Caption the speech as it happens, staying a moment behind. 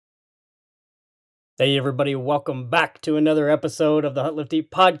Hey everybody, welcome back to another episode of the Hunt Lift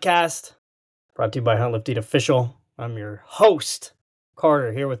Eat podcast, brought to you by Hunt Lift Eat Official. I'm your host,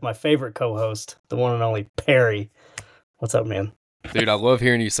 Carter, here with my favorite co-host, the one and only Perry. What's up, man? Dude, I love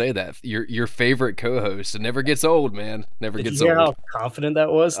hearing you say that. Your favorite co-host. It never gets old, man. Never Did gets you hear old. how confident that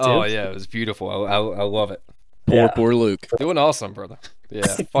was, too? Oh, yeah, it was beautiful. I love it. Poor Luke. Doing awesome, brother. Yeah,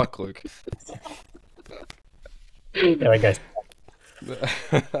 fuck Luke. Yeah, that guy's...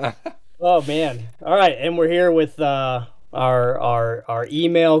 Oh, man. All right, and we're here with our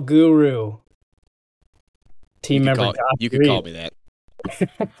email guru, team member. You can call me that.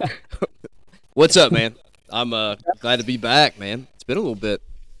 What's up, man? I'm glad to be back, man. It's been a little bit.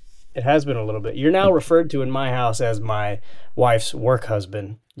 It has been a little bit. You're now referred to in my house as my wife's work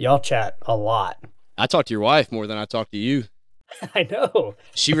husband. Y'all chat a lot. I talk to your wife more than I talk to you. I know.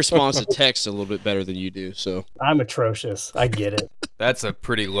 She responds to texts a little bit better than you do, so. I'm atrocious. I get it. That's a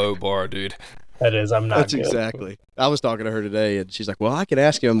pretty low bar, dude. That is. I'm not That's good. exactly. I was talking to her today, and she's like, well, I could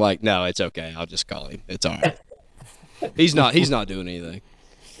ask him. I'm like, no, it's okay. I'll just call him. It's all right. He's not doing anything.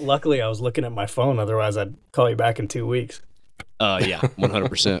 Luckily, I was looking at my phone. Otherwise, I'd call you back in 2 weeks. Yeah,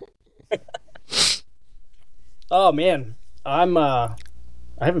 100%. Oh, man. I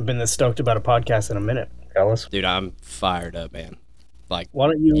haven't been this stoked about a podcast in a minute, fellas. Dude, I'm fired up, man. Like, why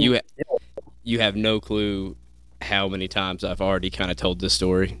don't you... You have no clue how many times I've already kind of told this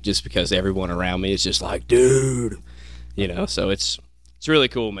story just because everyone around me is just like, dude, so it's really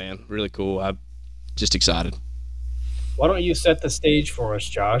cool, man. Really cool. I'm just excited. Why don't you set the stage for us,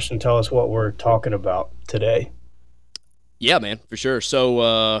 Josh, and tell us what we're talking about today? Yeah, man, for sure.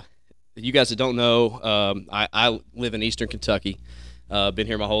 So you guys that don't know, I live in Eastern Kentucky. Been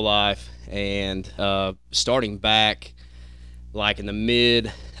here my whole life, and starting back like in the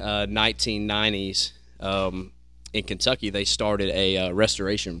mid 1990s, in Kentucky, they started a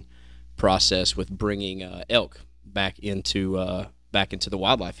restoration process with bringing elk back into the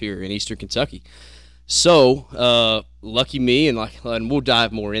wildlife here in Eastern Kentucky. So lucky me, and we'll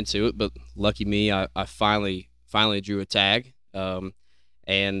dive more into it. But lucky me, I finally drew a tag.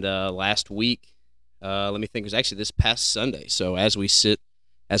 And last week, let me think, it was actually this past Sunday. So as we sit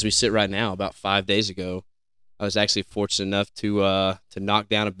right now, about 5 days ago, I was actually fortunate enough to knock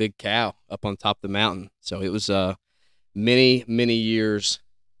down a big cow up on top of the mountain. So it was many years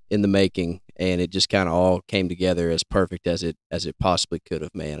in the making, and it just kind of all came together as perfect as it possibly could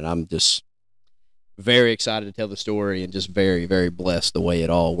have, man. And I'm just very excited to tell the story, and just very, very blessed the way it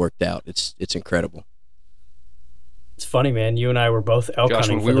all worked out. It's incredible. It's funny, man. You and I were both elk Josh,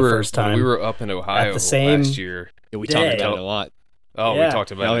 hunting for the first time. When we were up in Ohio last year. Yeah, we talked about it a lot. Oh, yeah. We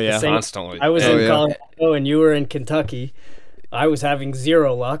talked about it constantly. I was in Colorado and you were in Kentucky. I was having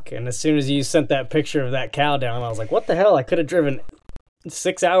zero luck, and as soon as you sent that picture of that cow down, I was like, what the hell? I could have driven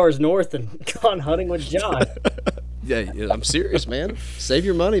 6 hours north and gone hunting with John. Yeah, I'm serious, man. Save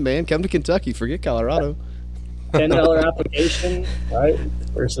your money, man. Come to Kentucky. Forget Colorado. $10 application, right?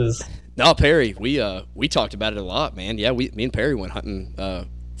 Versus... No, Perry, we talked about it a lot, man. Yeah, me and Perry went hunting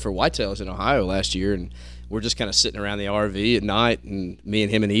for whitetails in Ohio last year, and we're just kind of sitting around the RV at night, and me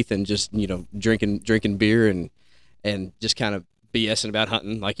and him and Ethan just drinking beer and just kind of BSing about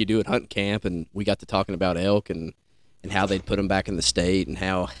hunting like you do at hunting camp. And we got to talking about elk and how they'd put them back in the state, and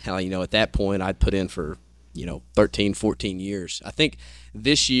how at that point I'd put in for 13, 14 years. I think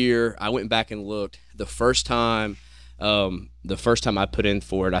this year I went back and looked. The first time I put in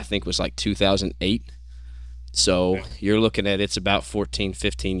for it, I think, was like 2008. So you're looking at, it's about 14,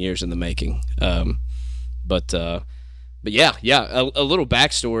 15 years in the making. But yeah, a little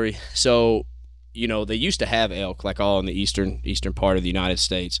backstory. So, they used to have elk like all in the eastern part of the United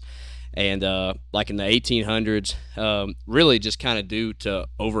States. And like in the 1800s, really just kind of due to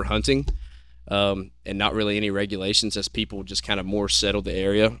overhunting, and not really any regulations, as people just kind of more settled the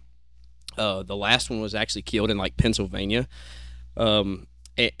area. The last one was actually killed in like Pennsylvania. And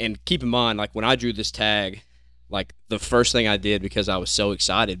keep in mind, like when I drew this tag, like the first thing I did, because I was so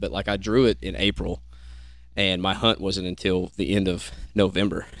excited, but like I drew it in April, and my hunt wasn't until the end of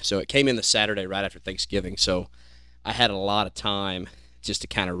November. So it came in the Saturday right after Thanksgiving. So I had a lot of time just to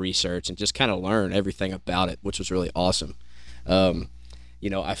kind of research and just kind of learn everything about it, which was really awesome.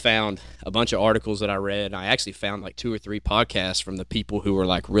 I found a bunch of articles that I read, and I actually found like 2 or 3 podcasts from the people who were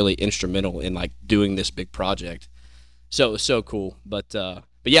like really instrumental in like doing this big project. So it was so cool. But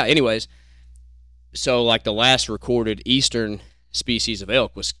yeah, anyways, so like the last recorded eastern species of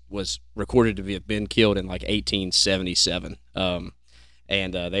elk was recorded to have been killed in like 1877.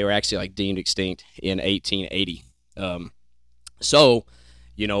 And they were actually like deemed extinct in 1880. So,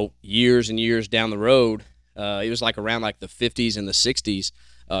 years and years down the road, it was like around like the 50s and the 60s,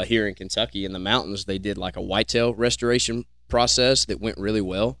 here in Kentucky in the mountains, they did like a whitetail restoration process that went really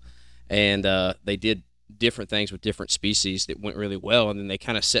well, and they did different things with different species that went really well, and then they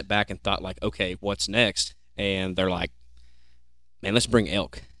kind of sat back and thought like, okay, what's next? And they're like, man, let's bring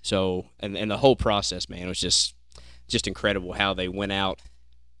elk. So and the whole process, man, it was just incredible how they went out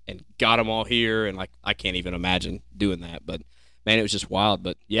and got them all here, and like I can't even imagine doing that, but man, it was just wild.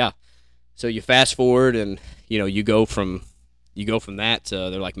 But yeah, so you fast forward, and you go from that to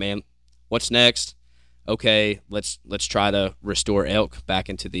they're like, man, what's next? Okay, let's try to restore elk back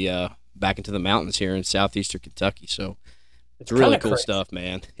into the mountains here in southeastern Kentucky. So it's really cool stuff,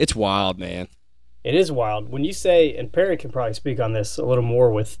 man. It's wild, man. It is wild. When you say, and Perry can probably speak on this a little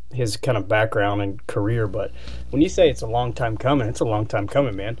more with his kind of background and career, but when you say it's a long time coming, it's a long time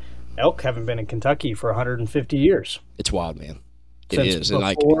coming, man. Elk haven't been in Kentucky for 150 years. It's wild, man. It is.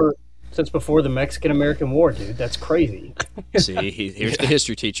 Since before the Mexican-American War, dude. That's crazy. See, here's the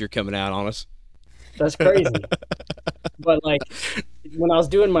history teacher coming out on us. That's crazy. But, like, when I was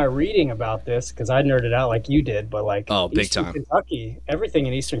doing my reading about this, because I nerded out like you did, but, like, big Eastern time. Kentucky, everything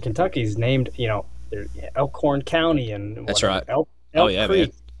in Eastern Kentucky is named, Elkhorn County and that's right. Elk Creek,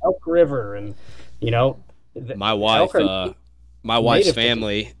 man. Elk River, and, my wife's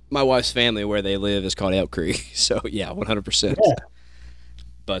family where they live is called Elk Creek. So, yeah, 100%. Yeah.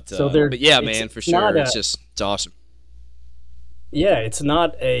 But yeah, man, for sure. It's awesome. Yeah, it's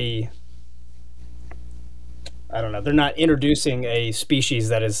not I don't know. They're not introducing a species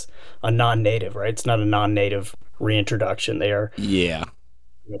that is a non-native, right? It's not a non-native reintroduction. They are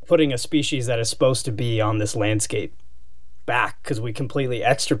putting a species that is supposed to be on this landscape back because we completely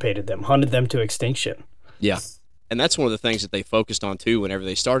extirpated them, hunted them to extinction. Yeah. And that's one of the things that they focused on, too, whenever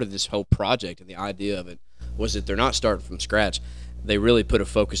they started this whole project, and the idea of it was that they're not starting from scratch. They really put a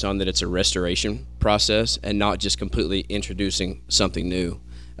focus on that it's a restoration process and not just completely introducing something new.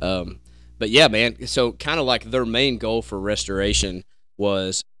 But yeah, man, so kind of like their main goal for restoration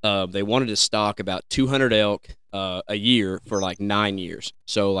was they wanted to stock about 200 elk a year for like 9 years.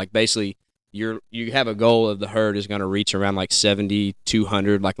 So like basically you have a goal of the herd is going to reach around like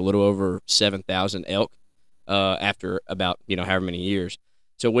 7,200, like a little over 7,000 elk after about, however many years.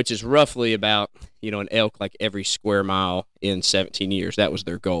 So which is roughly about, an elk like every square mile in 17 years. That was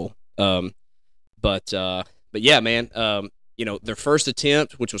their goal. But yeah, man, their first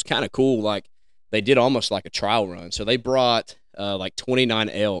attempt, which was kind of cool, like they did almost like a trial run. So they brought like 29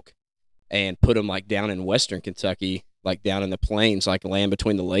 elk and put them like down in western Kentucky, like down in the plains, like land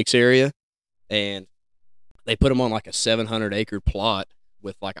between the lakes area. And they put them on like a 700-acre plot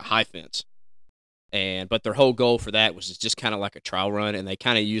with like a high fence. But their whole goal for that was just kind of like a trial run, and they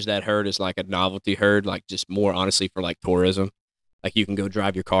kind of use that herd as like a novelty herd, like just more honestly for like tourism. Like you can go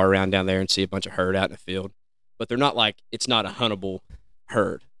drive your car around down there and see a bunch of herd out in the field, but they're not like, it's not a huntable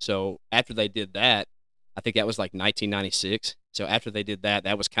herd. So after they did that, I think that was like 1996. So after they did that,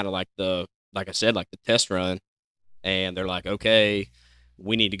 that was kind of like like I said, like the test run, and they're like, okay,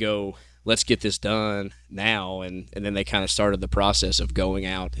 we need to go. Let's get this done now, and then they kind of started the process of going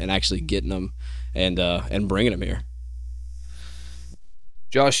out and actually getting them and bringing them here.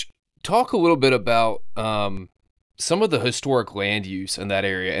 Josh, talk a little bit about some of the historic land use in that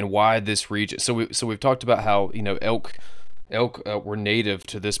area and why this region. So we've talked about how elk were native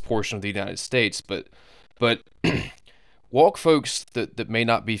to this portion of the United States, but walk folks that may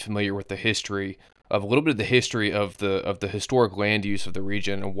not be familiar with the history of a little bit of the history of the historic land use of the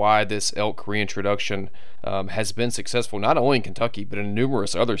region and why this elk reintroduction has been successful not only in Kentucky but in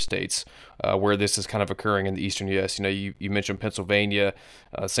numerous other states where this is kind of occurring in the eastern U.S. You mentioned Pennsylvania,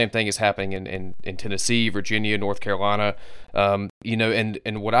 same thing is happening in Tennessee, Virginia, North Carolina. And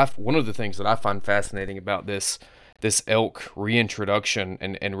one of the things that I find fascinating about this elk reintroduction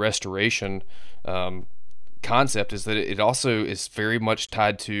and restoration concept is that it also is very much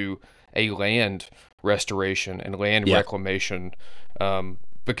tied to a land restoration and land reclamation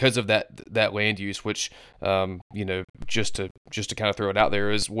because of that land use, which just to kind of throw it out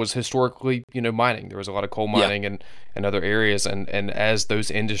there, was historically mining. There was a lot of coal mining and other areas, and as those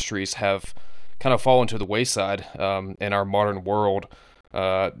industries have kind of fallen to the wayside in our modern world,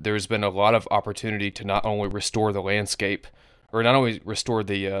 there's been a lot of opportunity to not only restore the landscape, or not only restore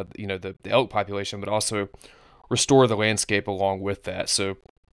the elk population, but also restore the landscape along with that. So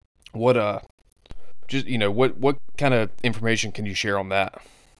what kind of information can you share on that?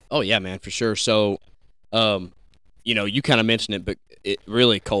 Oh yeah, man, for sure. So, you kind of mentioned it, but it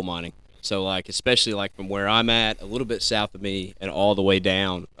really coal mining. So like, especially like from where I'm at, a little bit south of me and all the way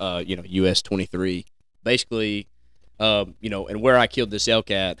down, US 23, basically, and where I killed this elk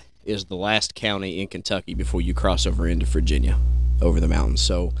at is the last county in Kentucky before you cross over into Virginia. over the mountains.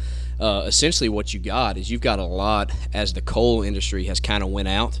 So essentially what you got is you've got a lot, as the coal industry has kind of went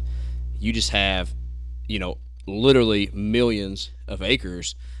out, you just have, literally millions of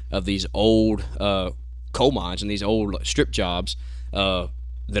acres of these old coal mines and these old strip jobs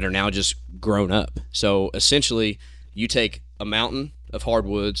that are now just grown up. So essentially you take a mountain of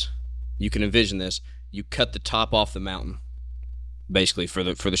hardwoods, you can envision this, you cut the top off the mountain, basically for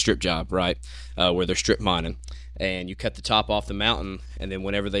the strip job, right, where they're strip mining, and you cut the top off the mountain, and then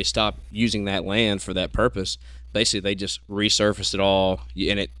whenever they stop using that land for that purpose, basically they just resurface it all,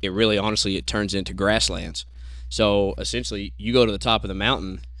 and it really, honestly, it turns into grasslands. So essentially you go to the top of the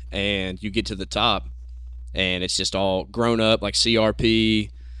mountain and you get to the top and it's just all grown up like CRP,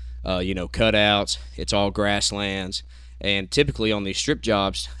 cutouts, it's all grasslands. And typically on these strip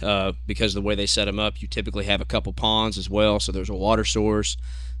jobs, because of the way they set them up, you typically have a couple ponds as well, so there's a water source.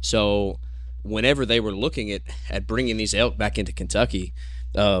 So whenever they were looking at bringing these elk back into Kentucky,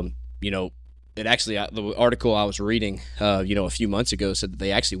 it actually, the article I was reading, a few months ago said that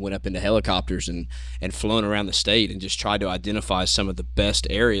they actually went up into helicopters and flown around the state and just tried to identify some of the best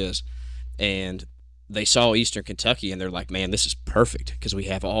areas. And they saw Eastern Kentucky and they're like, man, this is perfect because we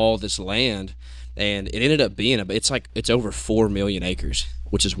have all this land. And it ended up being, it's over 4 million acres,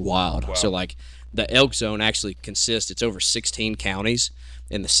 which is wild. Wow. So like the elk zone actually it's over 16 counties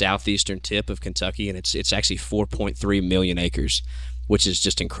in the southeastern tip of Kentucky, and it's actually 4.3 million acres, which is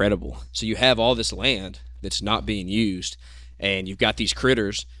just incredible. So you have all this land that's not being used, and you've got these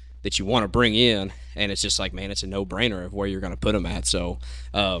critters that you want to bring in, and it's just like, man, it's a no-brainer of where you're going to put them at. So,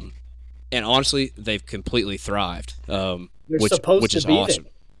 and honestly, they've completely thrived, which is awesome.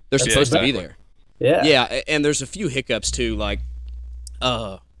 They're supposed to be there. Yeah, and there's a few hiccups too, like,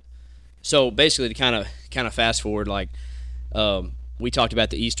 so basically to kind of fast forward, like, we talked about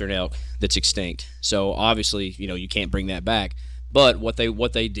the eastern elk that's extinct. So obviously, you can't bring that back. But what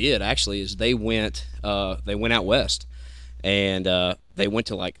they did actually is they went out west, and they went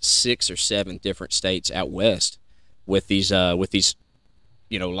to like 6 or 7 different states out west with these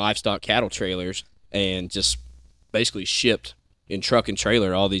livestock cattle trailers, and just basically shipped in truck and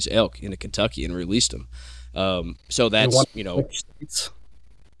trailer all these elk into Kentucky and released them. So that's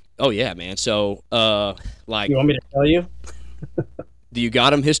oh yeah, man. So like, you want me to tell you? Do you got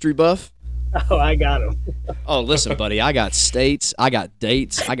them, history buff? Oh, I got them. Oh, listen, buddy, I got states, I got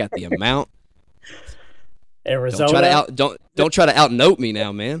dates, I got the amount. Arizona. Don't try to out-note me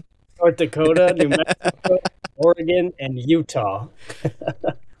now, man. North Dakota, New Mexico, Oregon, and Utah.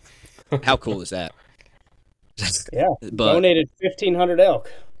 How cool is that? Yeah, donated 1,500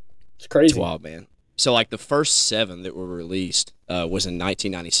 elk. It's crazy. It's wild, man. So like the first 7 that were released was in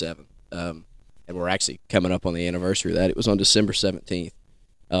 1997, and we're actually coming up on the anniversary of that. It was on December 17th.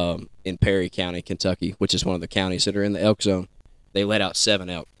 In Perry County, Kentucky, which is one of the counties that are in the elk zone. They let out 7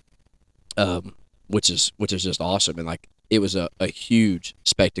 elk, which is just awesome. And like, it was a huge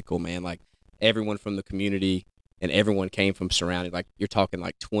spectacle, man. Like, everyone from the community and everyone came from surrounding, like, you're talking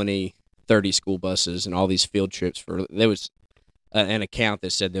like 20, 30 school buses and all these field trips. There was an account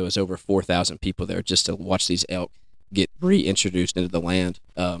that said there was over 4,000 people there just to watch these elk get reintroduced into the land,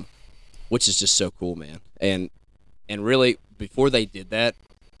 which is just so cool, man. And really, before they did that,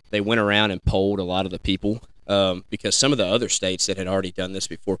 they went around and polled a lot of the people, because some of the other states that had already done this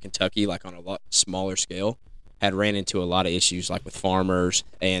before Kentucky, like on a lot smaller scale, had ran into a lot of issues, like with farmers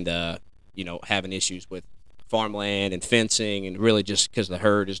and, having issues with farmland and fencing, and really just because the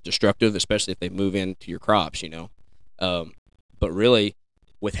herd is destructive, especially if they move into your crops, But really,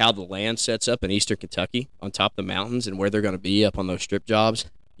 with how the land sets up in eastern Kentucky on top of the mountains and where they're going to be up on those strip jobs,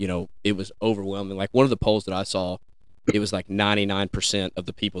 it was overwhelming. Like, one of the polls that I saw, it was like 99% of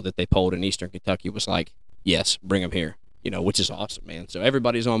the people that they polled in eastern Kentucky was like, yes, bring them here, which is awesome, man. So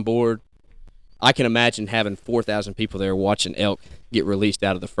everybody's on board. I can imagine having 4,000 people there watching elk get released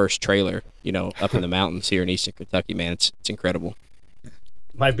out of the first trailer, up in the mountains here in eastern Kentucky, man. It's incredible.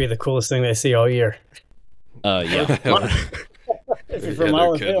 Might be the coolest thing they see all year. Yeah. If you're from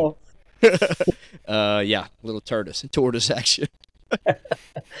Olive Hill. Yeah, little tortoise action.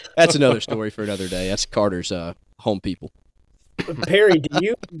 That's another story for another day. That's Carter's home people. Perry,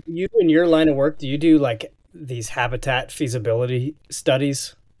 do you in your line of work, do you do like these habitat feasibility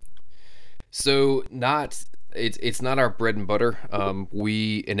studies? So it's not our bread and butter.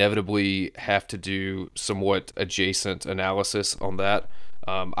 We inevitably have to do somewhat adjacent analysis on that.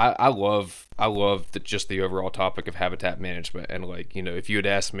 I love just the overall topic of habitat management, and like, if you had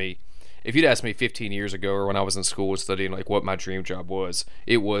asked me if you'd asked me 15 years ago or when I was in school studying like what my dream job was,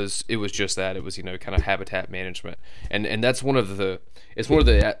 it was just that. It was, kind of habitat management. And that's it's one of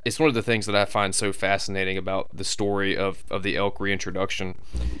the things that I find so fascinating about the story of the elk reintroduction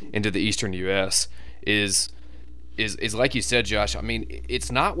into the eastern US is like you said, Josh. I mean,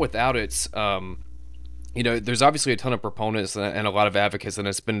 it's not without its there's obviously a ton of proponents and a lot of advocates, and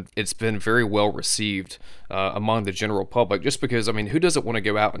it's been very well received among the general public. Just because, I mean, who doesn't want to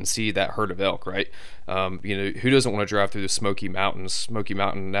go out and see that herd of elk, right? Who doesn't want to drive through the Smoky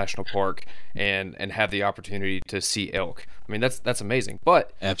Mountain National Park, and have the opportunity to see elk? I mean, that's amazing.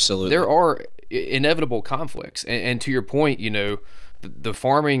 But absolutely, there are inevitable conflicts, and to your point, the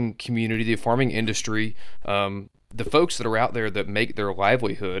farming community, the farming industry. The folks that are out there that make their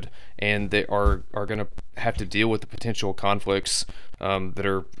livelihood and they are going to have to deal with the potential conflicts that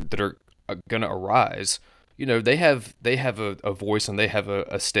are going to arise. They have a voice and they have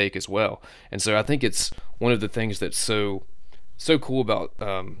a stake as well. And so I think it's one of the things that's so cool about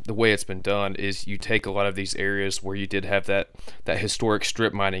the way it's been done is you take a lot of these areas where you did have that historic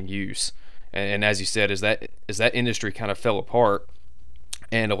strip mining use, and as you said, as that industry kind of fell apart.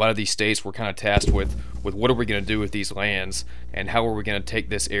 And a lot of these states were kind of tasked with what are we going to do with these lands, and how are we going to take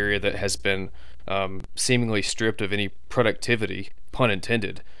this area that has been seemingly stripped of any productivity, pun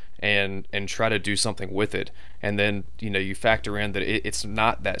intended, and try to do something with it. And then you factor in that it's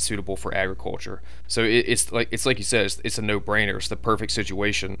not that suitable for agriculture. So it's like you said, it's a no-brainer. It's the perfect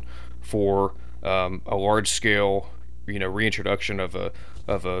situation for a large-scale reintroduction of a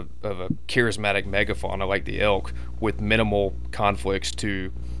charismatic megafauna like the elk with minimal conflicts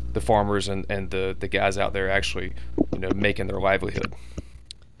to the farmers and the guys out there actually making their livelihood.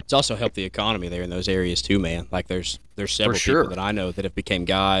 It's also helped the economy there in those areas too, man. Like there's several sure. people that I know that have became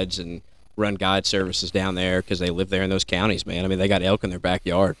guides and run guide services down there because they live there in those counties, man. I mean, they got elk in their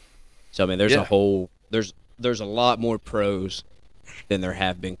backyard. So I mean, there's there's a lot more pros than there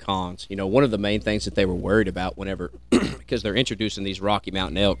have been cons. One of the main things that they were worried about whenever, because they're introducing these Rocky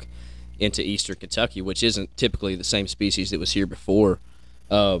Mountain elk into eastern Kentucky, which isn't typically the same species that was here before.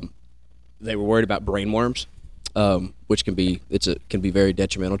 They were worried about brainworms, which can be very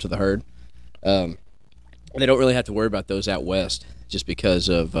detrimental to the herd. They don't really have to worry about those out west, just because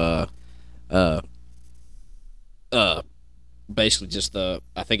of basically just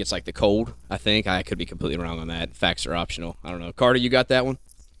I think it's like the cold. I could be completely wrong on that. Facts are optional. I don't know. Carter, you got that one?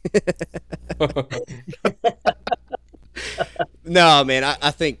 No, man.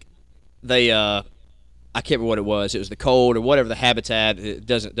 I think they I can't remember what it was. It was the cold or whatever, the habitat. It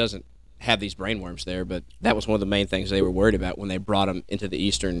doesn't have these brainworms there, but that was one of the main things they were worried about when they brought them into the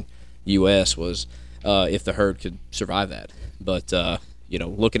eastern U.S. was if the herd could survive that. But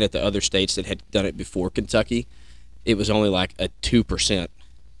looking at the other states that had done it before Kentucky, it was only like a 2%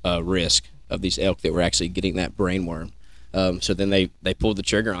 risk of these elk that were actually getting that brainworm. So then they pulled the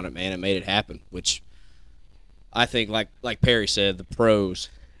trigger on it, man, and made it happen, which I think, like Perry said, the pros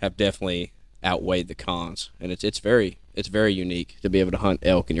have definitely outweighed the cons, and it's very unique to be able to hunt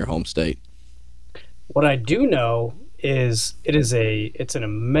elk in your home state. What I do know is it's an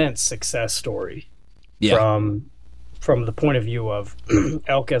immense success story. Yeah. From the point of view of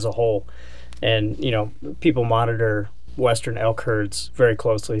elk as a whole. And, people monitor western elk herds very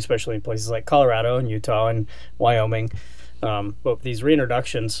closely, especially in places like Colorado and Utah and Wyoming. But these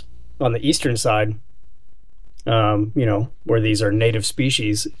reintroductions on the eastern side, where these are native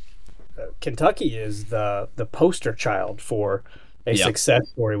species, Kentucky is the poster child for a success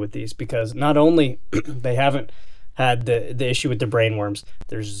story with these, because not only they haven't had the issue with the brainworms,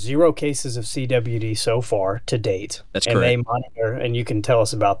 there's 0 cases of CWD so far to date. That's and correct. They monitor, and you can tell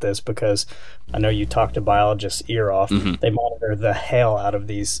us about this because I know you talked to biologists ear off. Mm-hmm. They monitor the hell out of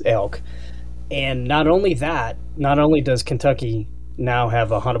these elk. And not only does Kentucky now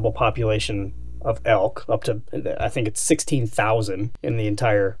have a huntable population of elk, up to, I think it's 16,000 in the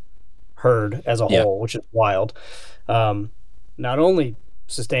entire herd as a whole, which is wild. Not only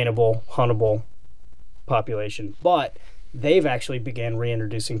sustainable, huntable population, but they've actually began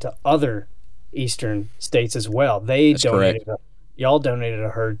reintroducing to other eastern states as well. Y'all donated a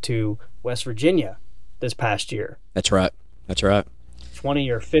herd to West Virginia this past year. That's right. 20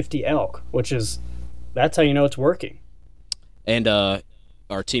 or 50 elk, that's how you know it's working. And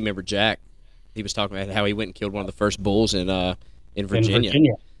our team member Jack, he was talking about how he went and killed one of the first bulls in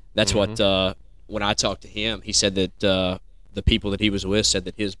Virginia. That's what when I talked to him, he said that the people that he was with said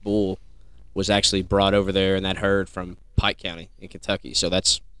that his bull was actually brought over there in that herd from Pike County in Kentucky. So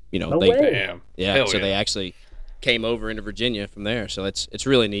that's Damn. Yeah. So they actually came over into Virginia from there. So it's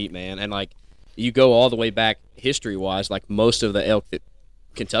really neat, man. And like you go all the way back history wise, like most of the elk that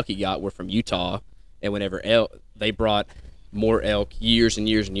Kentucky got were from Utah, and whenever they brought more elk years and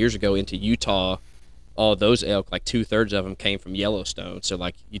years and years ago into Utah, all those elk, like 2/3 of them came from Yellowstone. So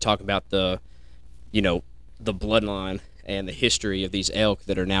like you talk about the bloodline and the history of these elk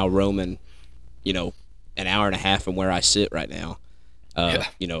that are now roaming, an hour and a half from where I sit right now.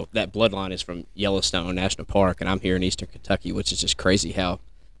 That bloodline is from Yellowstone National Park, and I'm here in eastern Kentucky, which is just crazy how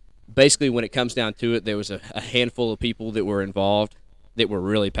basically when it comes down to it, there was a handful of people that were involved that were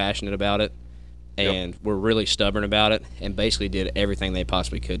really passionate about it and were really stubborn about it and basically did everything they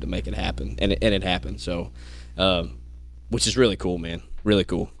possibly could to make it happen. And it happened. So, which is really cool, man. Really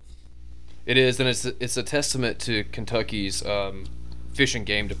cool. It is, and it's a testament to Kentucky's fish and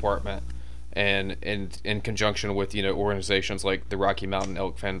game department, and in conjunction with organizations like the Rocky Mountain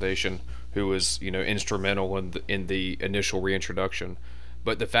Elk Foundation, who was instrumental in the initial reintroduction.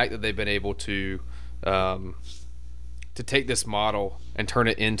 But the fact that they've been able to take this model and turn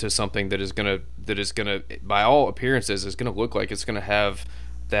it into something that is gonna by all appearances is gonna look like it's gonna have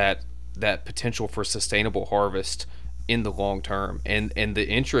that potential for sustainable harvest in the long term, and the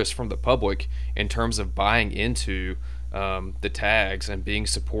interest from the public in terms of buying into the tags and being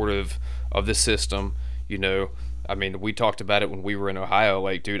supportive of the system. I mean, we talked about it when we were in Ohio.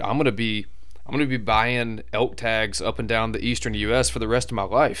 Like, dude, I'm gonna be buying elk tags up and down the eastern U.S. for the rest of my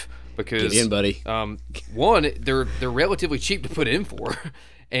life because get in, buddy. One, they're relatively cheap to put in for,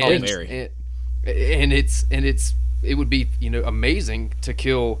 and very. It would be amazing to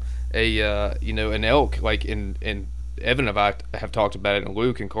kill an elk, like in Evan and I have talked about it, and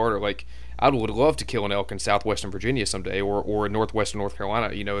Luke and Carter. Like, I would love to kill an elk in southwestern Virginia someday, or in northwestern North Carolina,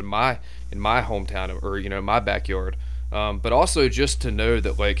 in my hometown, or in my backyard. But also just to know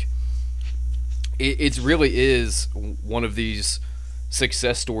that, like, it really is one of these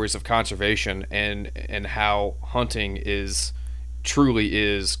success stories of conservation, and how hunting truly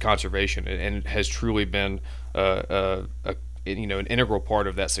is conservation, and has truly been an integral part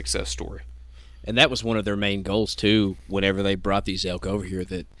of that success story. And that was one of their main goals too. Whenever they brought these elk over here,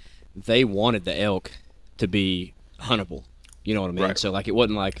 that they wanted the elk to be huntable. You know what I mean? Right. So like it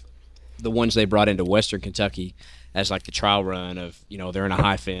wasn't like the ones they brought into Western Kentucky as like the trial run of they're in a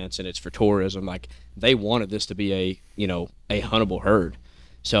high fence and it's for tourism. Like they wanted this to be a huntable herd.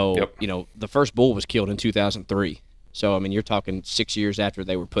 So the first bull was killed in 2003. So I mean you're talking 6 years after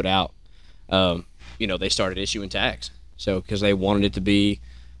they were put out. They started issuing tags. So because they wanted it to be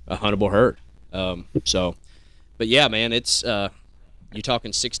a huntable herd. But yeah, man, it's you're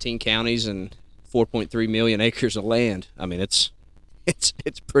talking 16 counties and 4.3 million acres of land. I mean, it's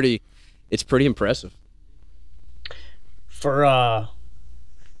pretty impressive. For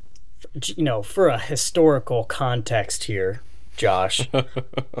for a historical context here, Josh,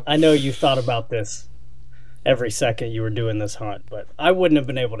 I know you thought about this every second you were doing this hunt, but I wouldn't have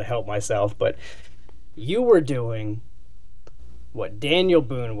been able to help myself. But you were doing what Daniel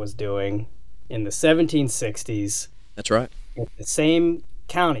Boone was doing in the 1760s. That's right. In the same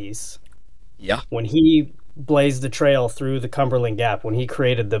counties. Yeah. When he blazed the trail through the Cumberland Gap, when he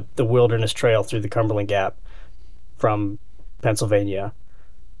created the wilderness trail through the Cumberland Gap from Pennsylvania,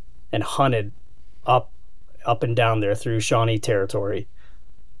 and hunted up and down there through Shawnee territory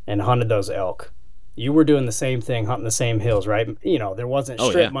and hunted those elk. You were doing the same thing, hunting the same hills, right? There wasn't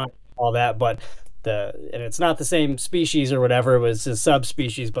strip mine, all that, but and it's not the same species or whatever. It was a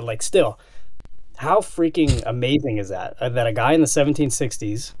subspecies, but like still, how freaking amazing is that? That a guy in the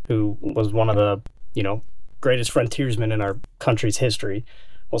 1760s who was one of the greatest frontiersmen in our country's history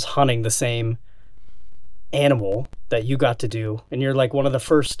was hunting the same animal that you got to do, and you're like one of the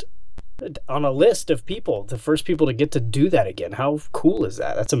first on a list of people, the first people to get to do that again. How cool is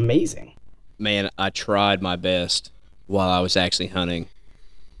that? That's amazing. Man, I tried my best while I was actually hunting,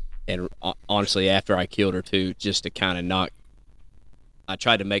 and honestly, after I killed her too, just to kind of I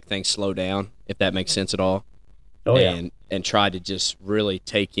tried to make things slow down, if that makes sense at all. Oh yeah. And tried to just really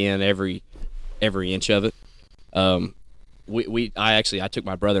take in every inch of it. I took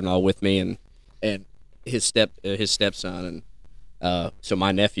my brother-in-law with me and his stepson, and so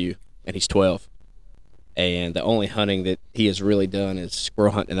my nephew, and he's 12. And the only hunting that he has really done is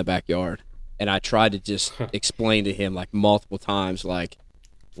squirrel hunt in the backyard. And I tried to just explain to him like multiple times, like,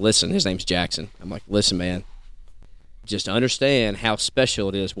 listen, his name's Jackson. I'm like, listen, man, just understand how special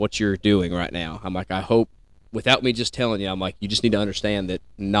it is what you're doing right now. I'm like, I hope, without me just telling you, I'm like, you just need to understand that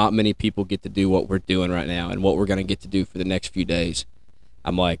not many people get to do what we're doing right now and what we're going to get to do for the next few days.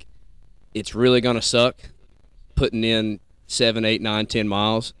 I'm like, it's really going to suck putting in 7, 8, 9, 10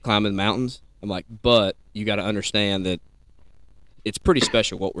 miles climbing mountains. I'm like, but you got to understand that it's pretty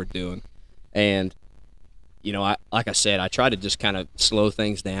special what we're doing. And like I said, I tried to just kind of slow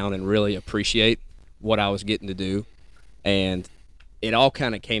things down and really appreciate what I was getting to do. And it all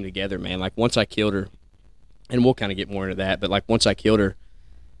kind of came together, man. Like once I killed her, and we'll kind of get more into that, but like once I killed her,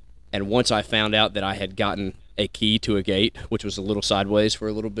 and once I found out that I had gotten a key to a gate, which was a little sideways for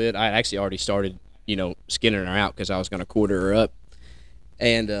a little bit, I had actually already started, skinning her out because I was going to quarter her up.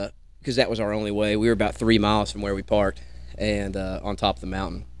 And because that was our only way. We were about 3 miles from where we parked and on top of the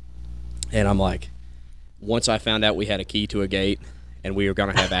mountain. And I'm like, once I found out we had a key to a gate and we were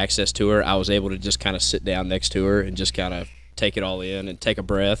going to have access to her, I was able to just kind of sit down next to her and just kind of take it all in and take a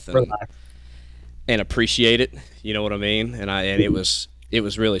breath and appreciate it. You know what I mean? And it was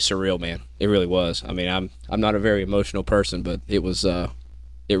really surreal, man. It really was. I mean, I'm not a very emotional person, but it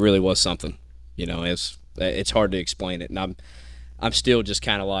really was something. It's hard to explain it, and I'm still just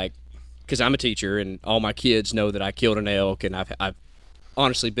kind of like, because I'm a teacher and all my kids know that I killed an elk, and I've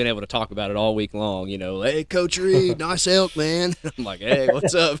honestly been able to talk about it all week long. Hey, Coach Reed, nice elk, man. I'm like, hey,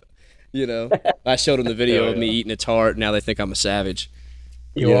 what's up? I showed them the video of me eating its heart. Now they think I'm a savage.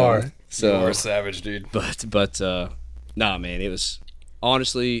 You are. So You are a savage, dude. But nah, man, it was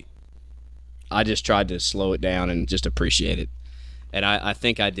honestly, I just tried to slow it down and just appreciate it, and I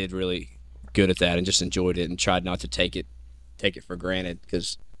think I did really good at that and just enjoyed it and tried not to take it for granted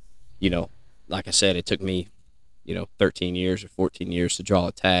because, like I said, it took me, 13 years or 14 years to draw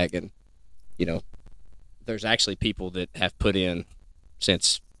a tag, and there's actually people that have put in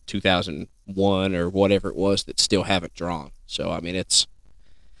since 2001 or whatever it was that still haven't drawn. So I mean, it's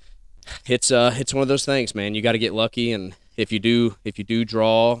one of those things, man. You got to get lucky, and if you do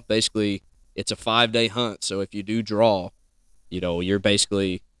draw, basically it's a 5-day hunt. So if you do draw, you're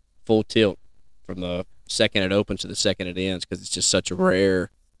basically full tilt from the second it opens to the second it ends because it's just such a rare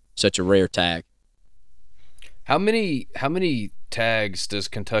tag. How many tags does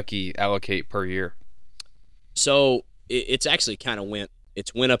Kentucky allocate per year? So it's actually kind of went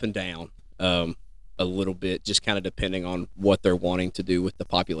up and down a little bit, just kind of depending on what they're wanting to do with the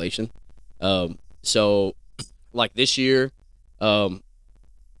population. So like this year,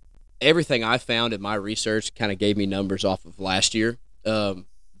 everything I found in my research kind of gave me numbers off of last year.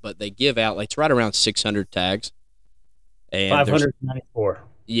 But they give out, like, it's right around 600 tags. And 594.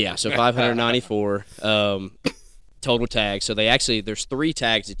 Yeah, so 594 total tags. So there's 3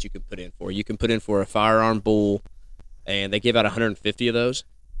 tags that you can put in for. You can put in for a firearm bull, and they give out 150 of those.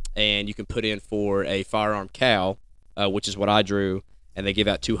 And you can put in for a firearm cow, which is what I drew, and they give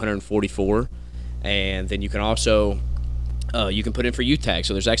out 244. And then you can also you can put in for youth tags.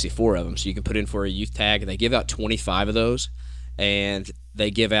 So there's actually 4 of them. So you can put in for a youth tag, and they give out 25 of those. And they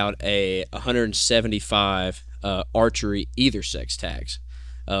give out 175 archery either sex tags.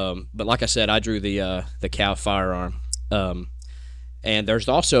 But like I said, I drew the cow firearm. And there's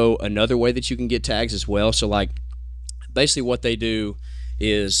also another way that you can get tags as well. So like basically what they do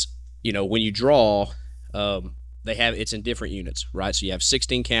is, when you draw, it's in different units, right? So you have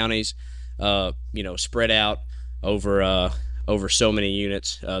 16 counties, spread out over so many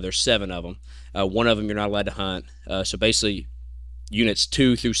units. There's 7 of them. One of them you're not allowed to hunt. So basically units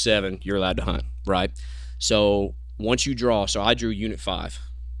 2 through 7 you're allowed to hunt, right? So once you draw, so I drew unit 5,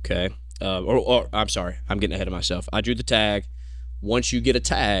 okay? Or I'm sorry, I'm getting ahead of myself. I drew the tag. Once you get a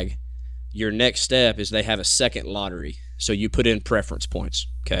tag, your next step is they have a second lottery. So you put in preference points,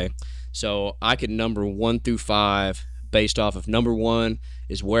 okay? So I could number 1 through 5 based off of number 1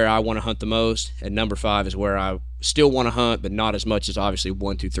 is where I want to hunt the most, and number 5 is where I still want to hunt, but not as much as obviously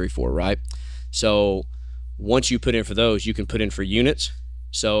 1, 2, 3, 4, right? So once you put in for those, you can put in for units.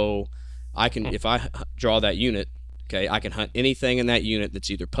 So I can, if I draw that unit, okay, I can hunt anything in that unit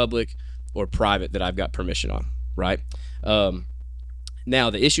that's either public or private that I've got permission on, right?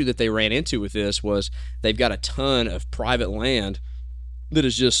 Now, the issue that they ran into with this was they've got a ton of private land that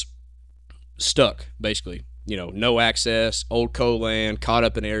is just stuck, basically. No access, old coal land, caught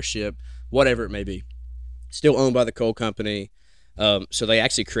up in airship, whatever it may be. Still owned by the coal company. So they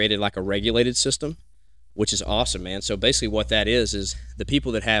actually created like a regulated system, which is awesome, man. So basically what that is the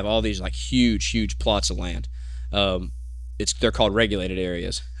people that have all these like huge plots of land, they're called regulated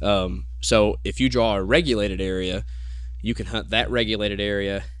areas. So if you draw a regulated area, you can hunt that regulated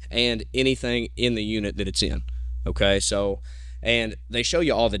area and anything in the unit that it's in. Okay, so, and they show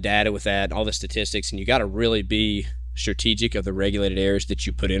you all the data with that, all the statistics, and you got to really be strategic of the regulated areas that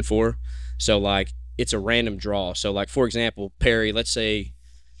you put in for. So like it's a random draw. So like, for example, Perry, let's say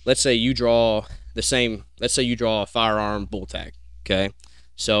you draw the same, let's say you draw a firearm bull tag. Okay,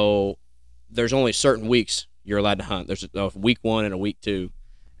 so there's only certain weeks you're allowed to hunt. There's a week 1 and a week 2,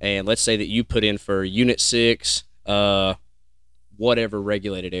 and let's say that you put in for unit 6, whatever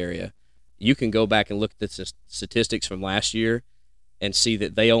regulated area. you can go back and look at the statistics from last year and see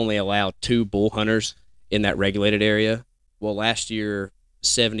that they only allow 2 bull hunters in that regulated area. Well, last year,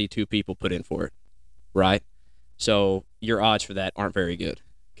 72 people put in for it, right? So your odds for that aren't very good.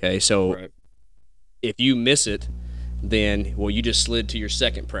 Okay, so if you miss it, then, well, you just slid to your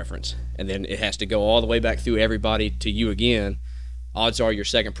second preference, and then it has to go all the way back through everybody to you again. Odds are your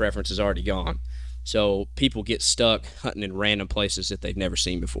second preference is already gone. So people get stuck hunting in random places that they've never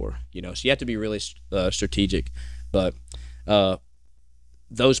seen before, so you have to be really strategic. But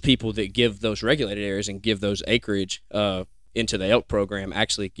those people that give those regulated areas and give those acreage into the elk program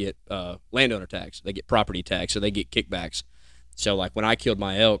actually get landowner tax. They get property tax, so they get kickbacks. So like when I killed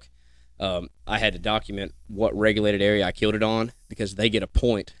my elk, I had to document what regulated area I killed it on, because they get a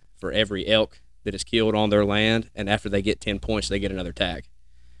point for every elk that is killed on their land, and after they get 10 points, they get another tag.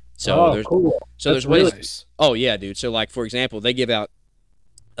 So cool. So That's there's ways. Nice. Oh yeah, dude. So like for example, they give out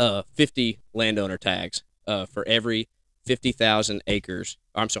 50 landowner tags for every 50,000 acres.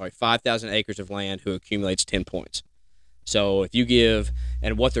 I'm sorry, 5,000 acres of land who accumulates 10 points. So if you give,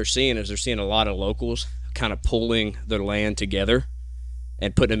 and what they're seeing is they're seeing a lot of locals kind of pulling their land together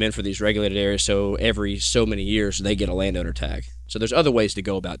and putting them in for these regulated areas. So every so many years they get a landowner tag. So there's other ways to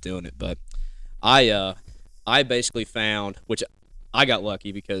go about doing it, but I basically found, which I got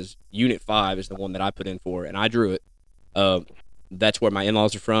lucky because Unit 5 is the one that I put in for, and I drew it. That's where my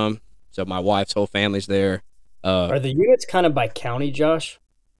in-laws are from, so my wife's whole family's there. Are the units kind of by county, Josh?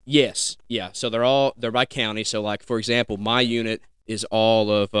 Yes, yeah. So they're by county. So like for example, my unit is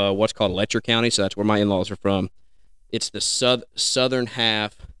all of what's called Letcher County. So that's where my in-laws are from. It's the southern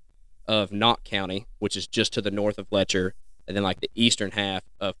half of Knott County, which is just to the north of Letcher, and then like the eastern half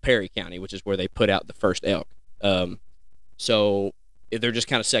of Perry County, which is where they put out the first elk. So they're just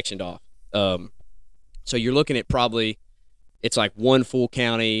kind of sectioned off. So you're looking at probably, it's like one full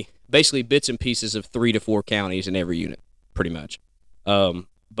county, basically bits and pieces of 3 to 4 counties in every unit, pretty much.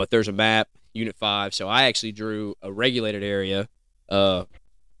 But there's a map, Unit 5. So I actually drew a regulated area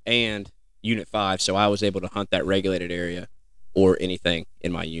and Unit 5. So I was able to hunt that regulated area or anything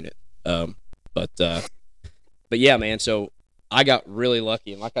in my unit. But yeah, man. So I got really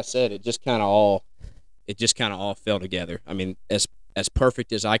lucky, and like I said, it just kind of all fell together. I mean, as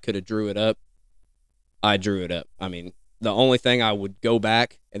perfect as I could have drew it up, I drew it up. I mean, the only thing I would go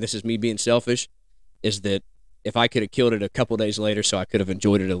back, and this is me being selfish, is that if I could have killed it a couple days later, so I could have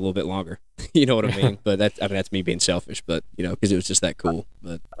enjoyed it a little bit longer. You know what I mean? But that's me being selfish. But because it was just that cool.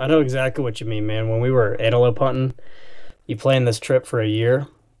 But I know exactly what you mean, man. When we were antelope hunting, you planned this trip for a year.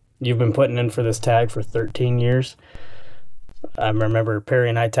 You've been putting in for this tag for 13 years. I remember Perry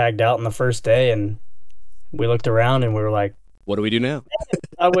and I tagged out on the first day, and we looked around and we were like, what do we do now?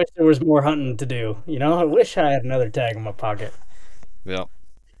 I wish there was more hunting to do. I wish I had another tag in my pocket. Yeah.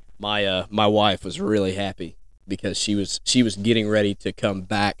 My wife was really happy because she was getting ready to come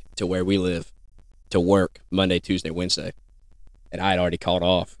back to where we live to work Monday, Tuesday, Wednesday. And I had already called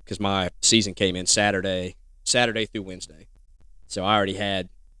off because my season came in Saturday through Wednesday. So I already had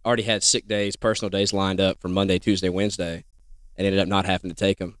sick days, personal days lined up for Monday, Tuesday, Wednesday, and ended up not having to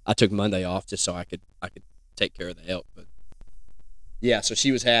take them. I took Monday off just so I could take care of the elk. But yeah, so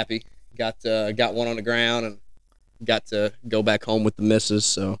she was happy. Got one on the ground and got to go back home with the missus.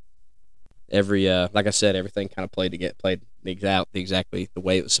 So like I said, everything kind of played exactly the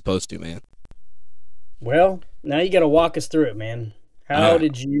way it was supposed to, man. Well, now you got to walk us through it, man. How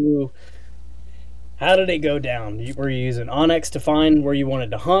did it go down? Were you using Onyx to find where you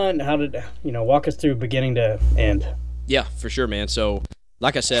wanted to hunt? How did walk us through beginning to end? Yeah, for sure, man. So,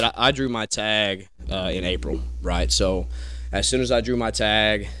 like I said, I drew my tag in April, right? So, as soon as I drew my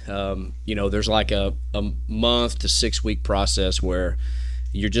tag, there's like a month to 6 week process where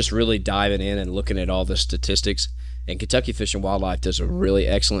you're just really diving in and looking at all the statistics. And Kentucky Fish and Wildlife does a really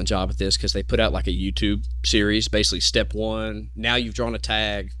excellent job at this because they put out like a YouTube series, basically step 1. Now you've drawn a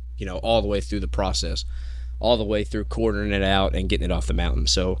tag, all the way through the process, all the way through quartering it out and getting it off the mountain.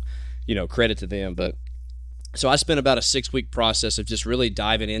 So, credit to them. But so I spent about a 6 week process of just really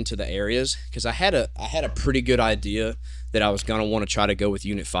diving into the areas because I had a pretty good idea that I was going to want to try to go with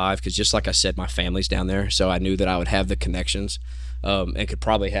Unit 5 because just like I said, my family's down there. So I knew that I would have the connections and could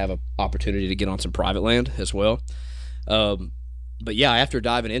probably have an opportunity to get on some private land as well. But yeah, after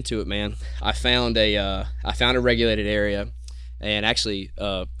diving into it, man, I found a regulated area, and actually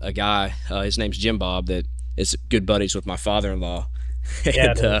a guy, his name's Jim Bob, that is good buddies with my father-in-law.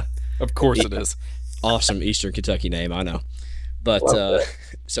 Yeah, And, Of course it is. awesome Eastern Kentucky name, I know. But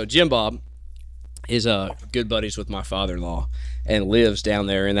so Jim Bob is good buddies with my father-in-law and lives down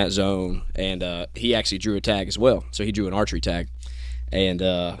there in that zone, and he actually drew a tag as well. So he drew an archery tag, and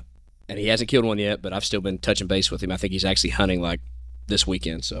and he hasn't killed one yet, but I've still been touching base with him. I think he's actually hunting like this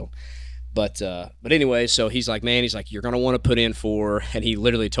weekend. So, but anyway, so he's like, man, he's like, you're gonna want to put in for, and he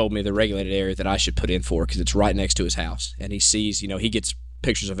literally told me the regulated area that I should put in for because it's right next to his house, and he sees, you know, he gets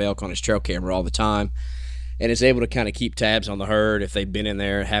pictures of elk on his trail camera all the time, and is able to kind of keep tabs on the herd if they've been in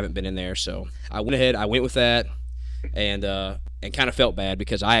there, haven't been in there. So I went ahead, I went with that, and kind of felt bad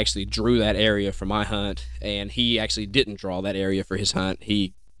because I actually drew that area for my hunt, and he actually didn't draw that area for his hunt.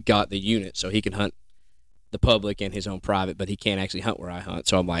 He got the unit so he can hunt the public and his own private, but he can't actually hunt where I hunt.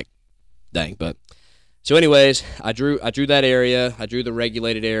 So I'm like, dang. But so anyways, I drew that area. I drew the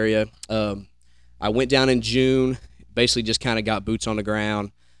regulated area. I went down in June, basically just kind of got boots on the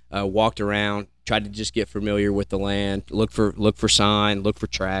ground, walked around, tried to just get familiar with the land, look for sign, look for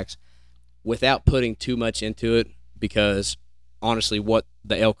tracks, without putting too much into it, because honestly, what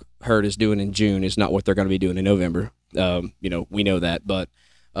the elk herd is doing in June is not what they're going to be doing in November. You know, we know that, but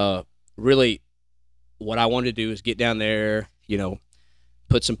really, what I wanted to do is get down there, you know,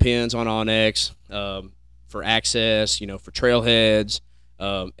 put some pins on Onyx for access, you know, for trailheads,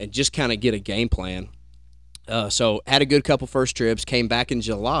 and just kind of get a game plan. So had a good couple first trips, came back in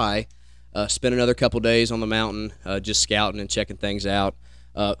July, spent another couple days on the mountain, just scouting and checking things out.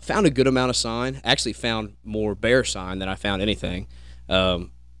 Found a good amount of sign. Actually found more bear sign than I found anything.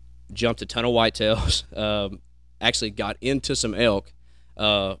 Jumped a ton of whitetails. Actually got into some elk.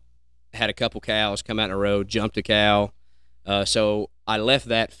 Had a couple cows come out in a row, jumped a cow. So I left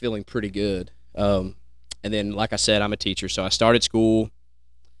that feeling pretty good. And then, like I said, I'm a teacher, so I started school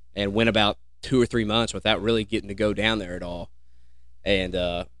and went about 2 or 3 months without really getting to go down there at all. And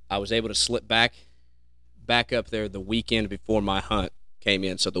I was able to slip back up there the weekend before my hunt came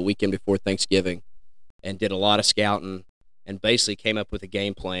in, so the weekend before Thanksgiving, and did a lot of scouting and basically came up with a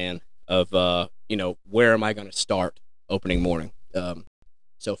game plan of, you know, where am I going to start opening morning.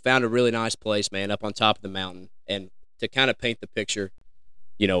 So found a really nice place, man, up on top of the mountain. And to kind of paint the picture,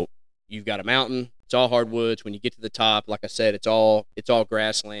 you know, you've got a mountain, it's all hardwoods. When you get to the top, like I said, it's all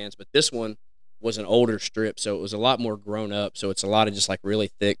grasslands, but this one was an older strip, so it was a lot more grown up. So it's a lot of just like really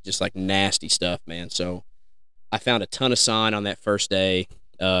thick, just like nasty stuff, man. So I found a ton of sign on that first day,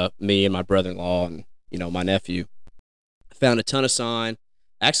 me and my brother-in-law and, you know, my nephew. Found a ton of sign.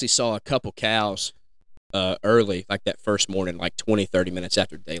 Actually saw a couple cows early, like that first morning, like 20, 30 minutes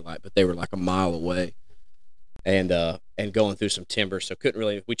after daylight, but they were like a mile away and going through some timber. So couldn't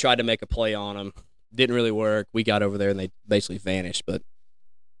really, we tried to make a play on them. Didn't really work. We got over there and they basically vanished. But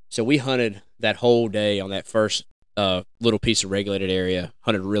so we hunted that whole day on that first little piece of regulated area,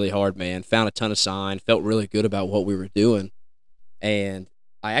 hunted really hard, man, found a ton of sign, felt really good about what we were doing. And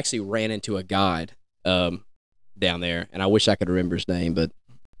I actually ran into a guide down there, and I wish I could remember his name, but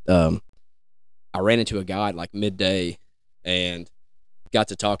I ran into a guide like midday and got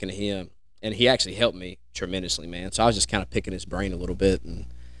to talking to him, and he actually helped me tremendously, man. So I was just kind of picking his brain a little bit, and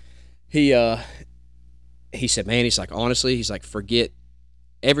he said, man, he's like, honestly, he's like, forget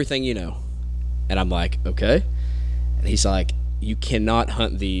everything you know. And I'm like, okay. And he's like, you cannot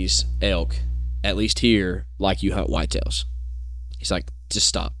hunt these elk, at least here, like you hunt whitetails. He's like, just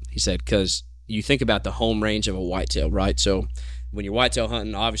stop. He said, because you think about the home range of a whitetail, right? So when you're whitetail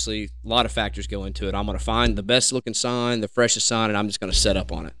hunting, obviously a lot of factors go into it. I'm going to find the best looking sign, the freshest sign, and I'm just going to set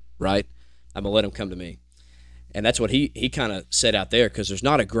up on it, right? I'm going to let them come to me. And that's what he kind of said out there, because there's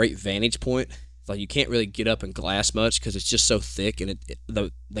not a great vantage point. Like you can't really get up and glass much because it's just so thick, and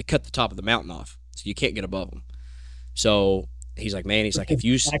they cut the top of the mountain off, so you can't get above them. So he's like, man, he's like, if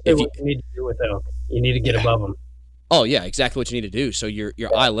you need to do with elk, you need to get above them. Oh yeah, exactly what you need to do. So you're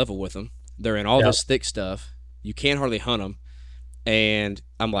eye level with them. They're in all this thick stuff. You can't hardly hunt them. And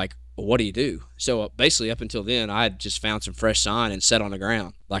I'm like, well, what do you do? So basically, up until then, I had just found some fresh sign and set on the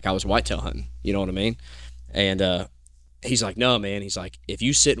ground like I was whitetail hunting. You know what I mean? And he's like, no, man. He's like, if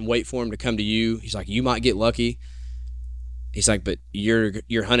you sit and wait for him to come to you, he's like, you might get lucky. He's like, but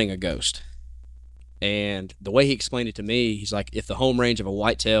you're hunting a ghost. And the way he explained it to me, he's like, if the home range of a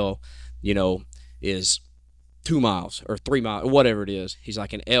whitetail, you know, is 2 miles or 3 miles, or whatever it is, he's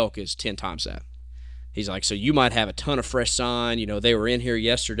like, an elk is 10 times that. He's like, so you might have a ton of fresh sign. You know, they were in here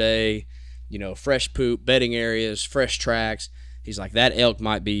yesterday, you know, fresh poop, bedding areas, fresh tracks. He's like, that elk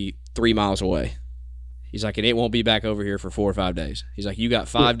might be 3 miles away. He's like, and it won't be back over here for 4 or 5 days. He's like, you got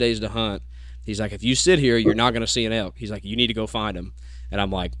 5 days to hunt. He's like, if you sit here, you're not going to see an elk. He's like, you need to go find them. And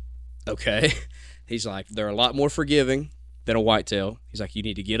I'm like, okay. He's like, they're a lot more forgiving than a whitetail. He's like, you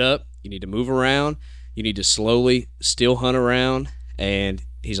need to get up, you need to move around, you need to slowly still hunt around. And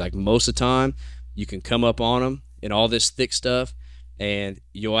he's like, most of the time, you can come up on them in all this thick stuff, and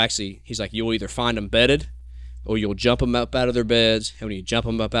you'll actually, he's like, you'll either find them bedded or you'll jump them up out of their beds, and when you jump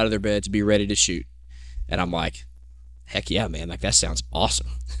them up out of their beds, be ready to shoot. And I'm like, heck yeah, man, like that sounds awesome.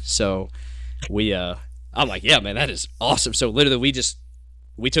 So I'm like, yeah, man, that is awesome. So literally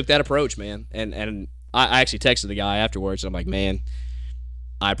we took that approach, man. And I actually texted the guy afterwards, and I'm like, man,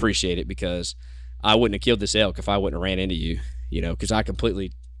 I appreciate it, because I wouldn't have killed this elk if I wouldn't have ran into you, because I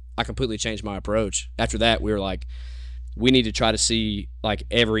completely changed my approach. After that, we were like, we need to try to see like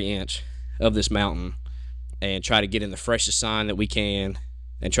every inch of this mountain and try to get in the freshest sign that we can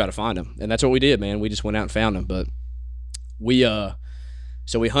and try to find them. And that's what we did, man. We just went out and found them. But we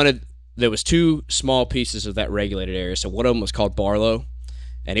hunted. There was 2 small pieces of that regulated area. So one of them was called Barlow,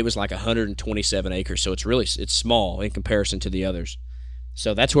 and it was like 127 acres. So it's small in comparison to the others.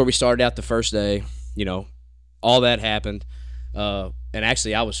 So that's where we started out the first day. All that happened. And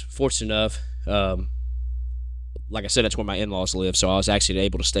actually, I was fortunate enough. Like I said, that's where my in-laws live, so I was actually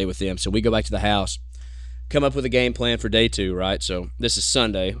able to stay with them. So we go back to the house, come up with a game plan for day 2, right? So this is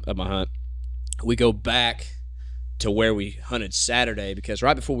Sunday of my hunt. We go back to where we hunted Saturday, because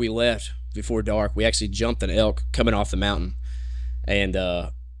right before we left, before dark, we actually jumped an elk coming off the mountain. And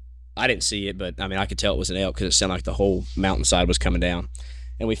I didn't see it, but, I mean, I could tell it was an elk because it sounded like the whole mountainside was coming down.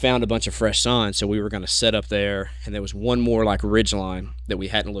 And we found a bunch of fresh signs, so we were going to set up there, and there was one more, like, ridge line that we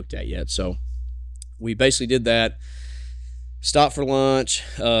hadn't looked at yet. So we basically did that, stopped for lunch,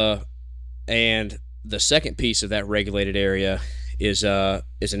 and the second piece of that regulated area is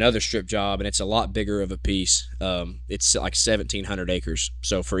another strip job, and it's a lot bigger of a piece. It's like 1,700 acres.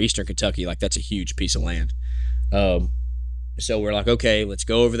 So for Eastern Kentucky, like, that's a huge piece of land. So we're like, okay, let's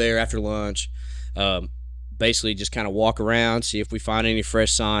go over there after lunch. Basically just kind of walk around, see if we find any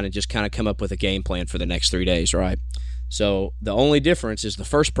fresh sign, and just kind of come up with a game plan for the next 3 days, right? So the only difference is the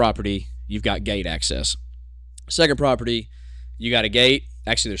first property, you've got gate access. Second property, you got a gate.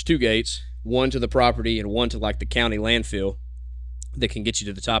 Actually, there's 2 gates, one to the property and one to like the county landfill that can get you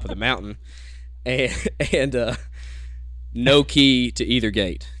to the top of the mountain, and no key to either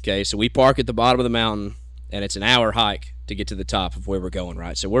gate. Okay, so we park at the bottom of the mountain, and it's an hour hike to get to the top of where we're going,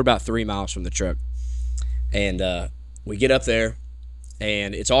 right? So we're about 3 miles from the truck, and we get up there,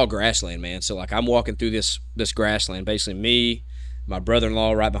 and it's all grassland, man. So like I'm walking through this grassland, basically me, my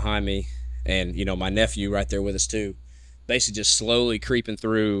brother-in-law right behind me, and my nephew right there with us too, basically just slowly creeping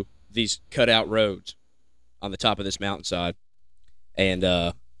through these cutout roads on the top of this mountainside.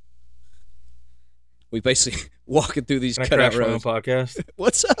 And we basically walking through these cutout roads. Podcast.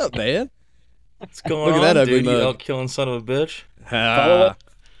 What's up, man? What's going on? Look at that ugly dude, you mug. elk killing son of a bitch. Follow it.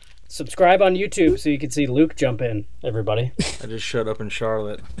 Subscribe on YouTube so you can see Luke jump in, everybody. I just showed up in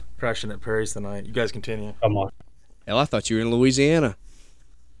Charlotte, crashing at Perry's tonight. You guys continue. Come on. Hell, I thought you were in Louisiana.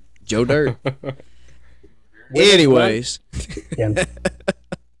 Joe Dirt. Anyways.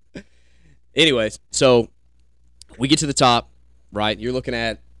 Anyways, so we get to the top, right? You're looking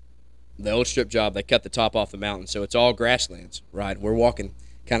at the old strip job. They cut the top off the mountain, so it's all grasslands, right? We're walking,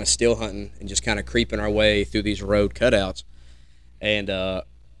 kind of still hunting, and just kind of creeping our way through these road cutouts. And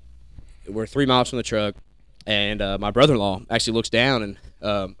we're 3 miles from the truck, and my brother-in-law actually looks down,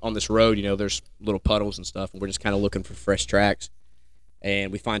 and on this road, there's little puddles and stuff, and we're just kind of looking for fresh tracks.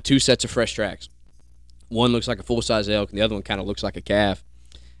 And we find 2 sets of fresh tracks. One looks like a full-size elk, and the other one kind of looks like a calf.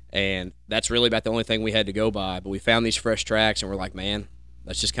 And that's really about the only thing we had to go by. But we found these fresh tracks, and we're like, man,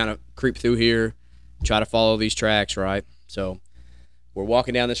 let's just kind of creep through here, try to follow these tracks, right? So we're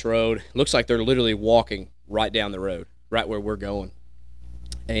walking down this road. Looks like they're literally walking right down the road, right where we're going.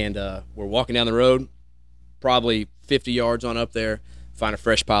 And we're walking down the road, probably 50 yards on up there, find a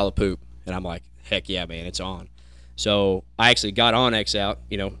fresh pile of poop. And I'm like, heck yeah, man, it's on. So I actually got Onyx out,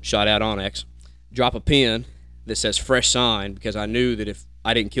 shot out Onyx, drop a pin that says fresh sign, because I knew that if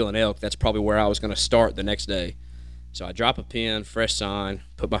I didn't kill an elk, that's probably where I was going to start the next day. So I drop a pin, fresh sign,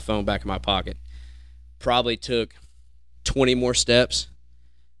 put my phone back in my pocket. Probably took 20 more steps.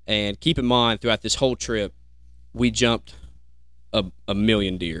 And keep in mind, throughout this whole trip, we jumped a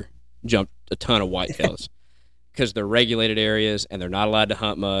million deer, jumped a ton of whitetails, because they're regulated areas and they're not allowed to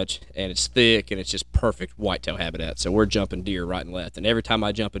hunt much, and it's thick and it's just perfect whitetail habitat. So we're jumping deer right and left. And every time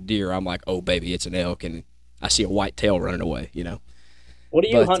I jump a deer, I'm like, oh, baby, it's an elk, and I see a whitetail running away, What are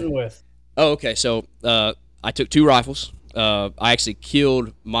you hunting with? Oh, okay. So I took 2 rifles. I actually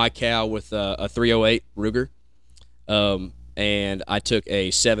killed my cow with a 308 Ruger, and I took a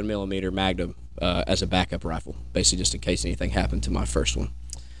 7mm Magnum as a backup rifle, basically just in case anything happened to my first one.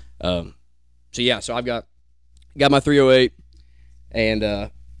 So I've got my 308,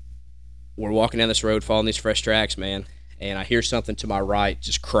 and we're walking down this road, following these fresh tracks, man, and I hear something to my right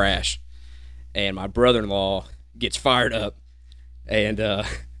just crash, and my brother-in-law gets fired up and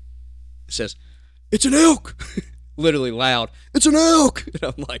says, "It's an elk!" Literally loud, "It's an elk!" And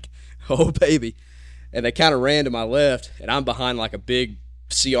I'm like, "Oh, baby." And they kind of ran to my left, and I'm behind like a big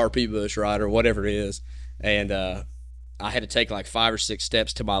CRP bush, right, or whatever it is. And I had to take like 5 or 6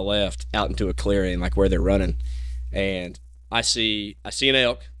 steps to my left out into a clearing, like where they're running. And I see an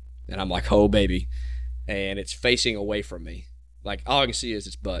elk, and I'm like, "Oh, baby." And it's facing away from me. Like, all I can see is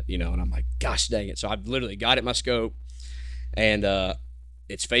its butt, and I'm like, gosh dang it. So I've literally got it in my scope, and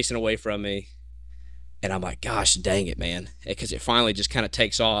it's facing away from me. And I'm like, gosh dang it, man. Because it finally just kind of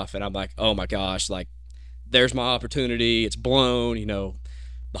takes off, and I'm like, oh my gosh, like, there's my opportunity. It's blown,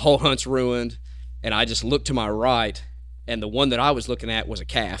 the whole hunt's ruined. And I just look to my right, and the one that I was looking at was a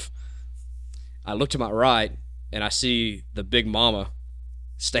calf. I look to my right, and I see the big mama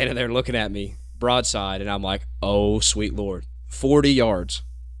standing there looking at me broadside, and I'm like, oh, sweet Lord. 40 yards.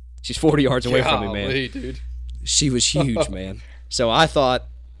 She's 40 yards away from me, man. Dude. She was huge, man. So I thought,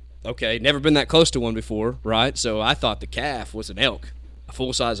 okay, never been that close to one before, right? So I thought the calf was an elk, a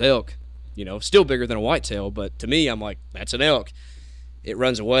full-size elk, still bigger than a whitetail, but to me, I'm like, that's an elk. It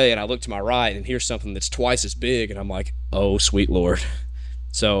runs away, and I look to my right, and here's something that's twice as big, and I'm like, oh, sweet Lord.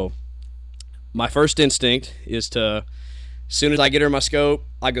 So my first instinct is to, as soon as I get her in my scope,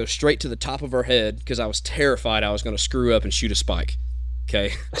 I go straight to the top of her head because I was terrified I was going to screw up and shoot a spike.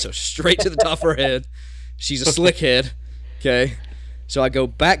 Okay, so straight to the top of her head. She's a slick head. Okay, so I go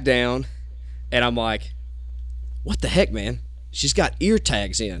back down, and I'm like, what the heck, man? She's got ear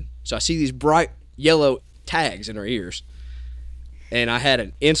tags in. So I see these bright yellow tags in her ears. And I had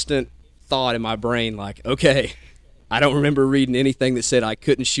an instant thought in my brain like, okay, I don't remember reading anything that said I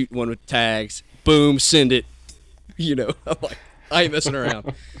couldn't shoot one with tags. Boom, send it. I'm like, I ain't messing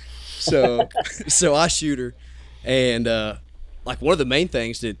around. So I shoot her. And like one of the main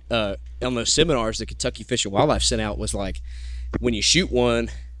things that on those seminars that Kentucky Fish and Wildlife sent out was like, when you shoot one,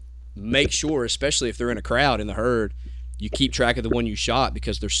 make sure, especially if they're in a crowd in the herd, you keep track of the one you shot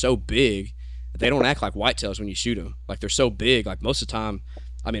because they're so big. They don't act like whitetails when you shoot them. Like, they're so big. Like, most of the time,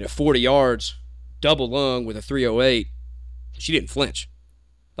 at 40 yards, double lung with a 308, she didn't flinch.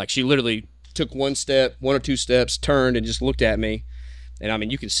 Like, she literally took one or two steps, turned, and just looked at me.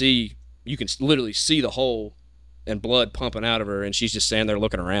 And, you can literally see the hole and blood pumping out of her, and she's just standing there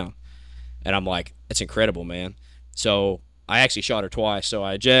looking around. And I'm like, that's incredible, man. So I actually shot her twice. So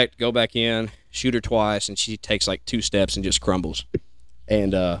I eject, go back in, shoot her twice, and she takes like 2 steps and just crumbles.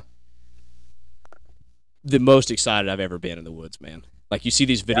 And the most excited I've ever been in the woods, man. Like, you see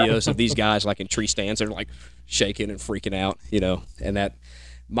these videos of these guys like in tree stands, they're like shaking and freaking out, and that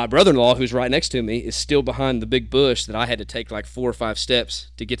my brother-in-law, who's right next to me, is still behind the big bush that I had to take like 4 or 5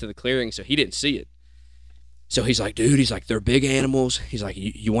 steps to get to the clearing, so he didn't see it. So he's like, dude, they're big animals. He's like,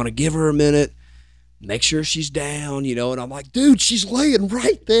 you want to give her a minute, make sure she's down, and I'm like, dude, she's laying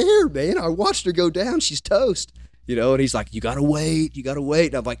right there, man. I watched her go down. She's toast, and he's like, you got to wait.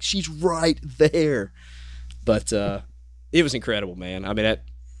 And I'm like, she's right there. But it was incredible, man.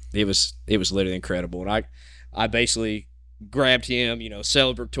 It was literally incredible. And I basically grabbed him,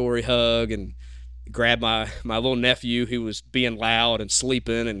 celebratory hug, and grabbed my little nephew who was being loud and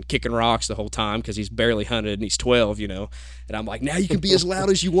sleeping and kicking rocks the whole time because he's barely hunted and he's 12, And I'm like, now you can be as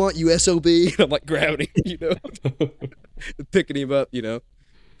loud as you want, you SOB. And I'm like grabbing him, picking him up,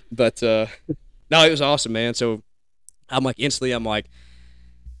 But no, it was awesome, man. So I'm like,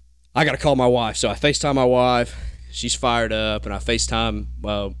 I got to call my wife. So I FaceTime my wife. She's fired up, and I FaceTime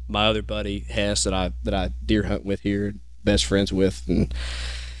my other buddy, Hess, that I deer hunt with here, best friends with. And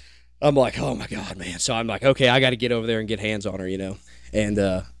I'm like, oh, my God, man. So I'm like, okay, I got to get over there and get hands on her,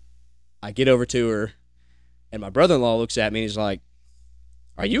 And I get over to her, and my brother-in-law looks at me, and he's like,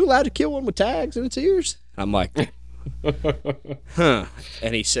 are you allowed to kill one with tags in its ears? I'm like, huh.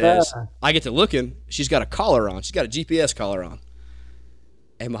 And he says, I get to looking. She's got a collar on. She's got a GPS collar on.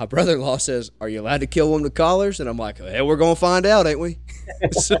 And my brother-in-law says, are you allowed to kill one with collars? And I'm like, hey, we're going to find out, ain't we?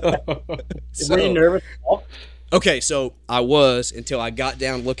 Were you nervous? Okay, so I was until I got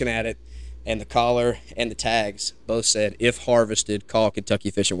down looking at it, and the collar and the tags both said, if harvested, call Kentucky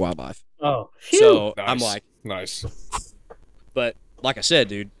Fish and Wildlife. Oh, phew. So Nice. I'm like, nice. But like I said,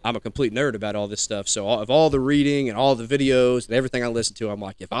 dude, I'm a complete nerd about all this stuff. So of all the reading and all the videos and everything I listen to, I'm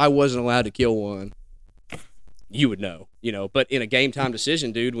like, if I wasn't allowed to kill one, you would know, But in a game time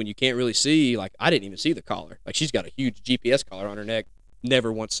decision, dude, when you can't really see, like, I didn't even see the collar. Like, she's got a huge GPS collar on her neck.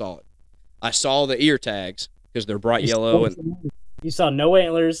 Never once saw it. I saw the ear tags because they're bright yellow, and you saw no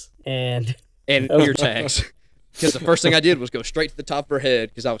antlers and ear tags. Because the first thing I did was go straight to the top of her head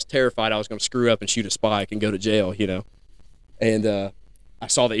because I was terrified I was going to screw up and shoot a spike and go to jail, And I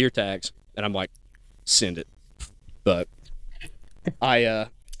saw the ear tags, and I'm like, send it. But I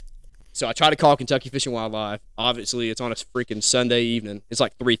So I try to call Kentucky Fish and Wildlife. Obviously, it's on a freaking Sunday evening. It's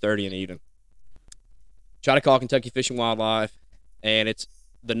like 3:30 in the evening. Try to call Kentucky Fish and Wildlife, and it's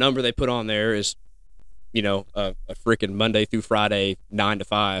the number they put on there is, a freaking Monday through Friday 9 to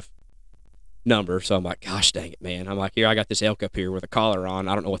 5 number. So I'm like, gosh dang it, man. I'm like, here, I got this elk up here with a collar on.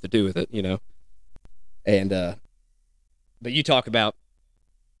 I don't know what to do with it, And but you talk about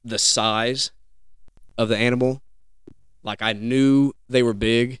the size of the animal. Like, I knew they were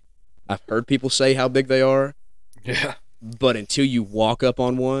big. I've heard people say how big they are. Yeah. But until you walk up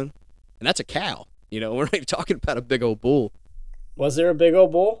on one, and that's a cow, we're not even talking about a big old bull. Was there a big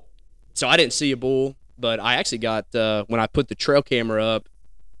old bull? So I didn't see a bull, but I actually got, when I put the trail camera up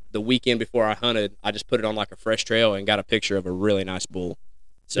the weekend before I hunted, I just put it on like a fresh trail and got a picture of a really nice bull.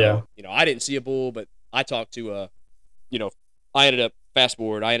 So, I didn't see a bull, but I talked to, I ended up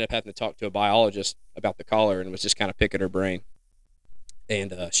having to talk to a biologist about the collar and was just kind of picking her brain.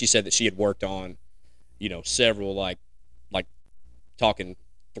 And she said that she had worked on, several like talking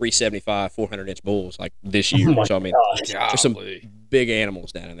 375, 400-inch bulls like this year. Oh so I mean, there's some big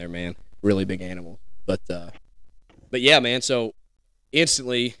animals down in there, man. Really big animals. But yeah, man. So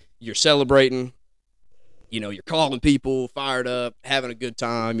instantly you're celebrating. You're calling people, fired up, having a good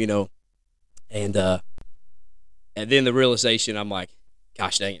time. And then the realization, I'm like,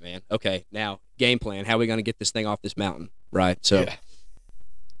 gosh dang it, man. Okay, now game plan. How are we going to get this thing off this mountain, right? So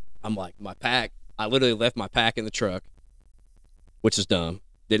I'm like, my pack. I literally left my pack in the truck, which is dumb.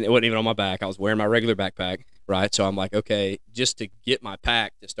 It wasn't even on my back. I was wearing my regular backpack, right? So I'm like, okay, just to get my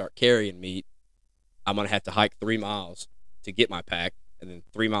pack to start carrying meat, I'm going to have to hike 3 miles to get my pack, and then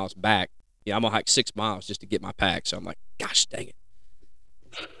 3 miles back. I'm going to hike 6 miles just to get my pack. So I'm like, gosh dang it.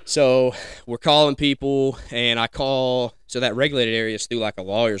 So we're calling people, and so that regulated area is through like a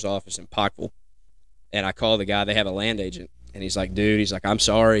lawyer's office in Pikeville. And I call the guy, they have a land agent, and he's like, dude, he's like, I'm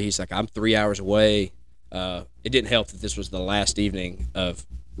sorry. He's like, I'm 3 hours away. It didn't help that this was the last evening of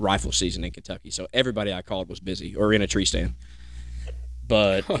rifle season in Kentucky. So everybody I called was busy or in a tree stand.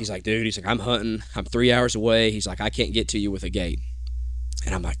 But he's like, dude, he's like, I'm hunting. I'm 3 hours away. He's like, I can't get to you with a gate.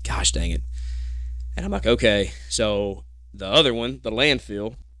 And I'm like, gosh dang it. And I'm like, okay. So the other one, the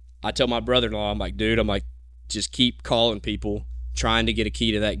landfill, I tell my brother-in-law, I'm like, dude, just keep calling people, trying to get a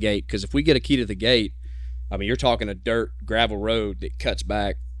key to that gate. Because if we get a key to the gate, I mean, you're talking a dirt gravel road that cuts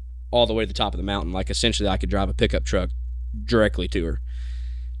back all the way to the top of the mountain. Like, essentially, I could drive a pickup truck directly to her.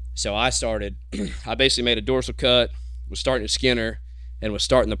 So I basically made a dorsal cut, was starting to skin her, and was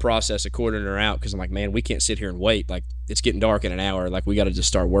starting the process of quartering her out because I'm like, man, we can't sit here and wait. Like, it's getting dark in an hour. Like, we got to just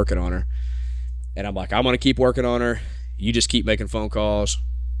start working on her. And I'm like, I'm going to keep working on her. You just keep making phone calls.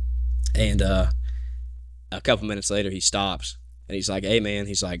 And a couple minutes later, he stops. And he's like, hey, man,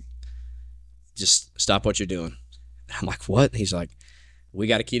 he's like, just stop what you're doing. And I'm like, what? He's like, we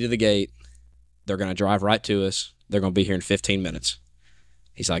got a key to the gate. They're going to drive right to us. They're going to be here in 15 minutes.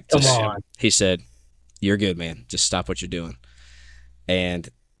 He's like, Come on. He said, you're good, man. Just stop what you're doing. And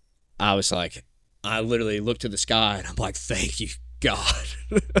I was like, I literally looked to the sky and I'm like, thank you, God.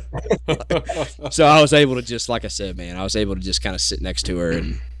 So I was able to just, like I said, man, I was able to just kind of sit next to her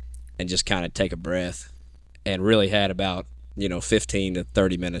and just kind of take a breath, and really had about, 15 to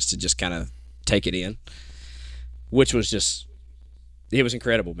 30 minutes to just kind of take it in, which was just, it was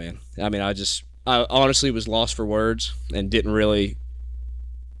incredible, man. I mean, I honestly was lost for words and didn't really,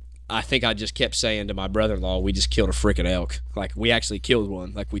 I think I just kept saying to my brother-in-law, we just killed a freaking elk. Like, we actually killed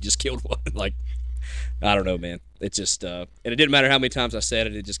one. Like, we just killed one. Like, I don't know, man. It just, and it didn't matter how many times I said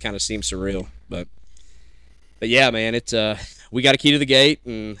it. It just kind of seemed surreal. But yeah, man, we got a key to the gate,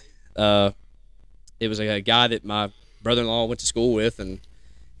 and it was a guy that my brother-in-law went to school with, and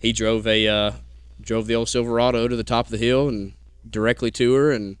he drove the old Silverado to the top of the hill and directly to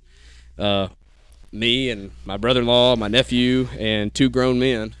her, and me and my brother-in-law, my nephew, and 2 grown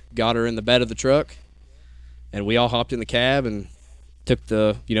men got her in the bed of the truck, and we all hopped in the cab and took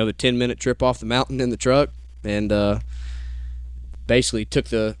the 10-minute trip off the mountain in the truck, and basically took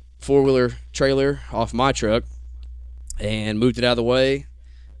the 4-wheeler trailer off my truck and moved it out of the way,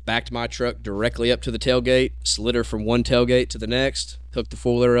 backed my truck directly up to the tailgate, slid her from one tailgate to the next, hooked the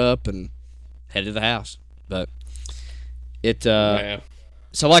 4-wheeler up, and headed to the house. But it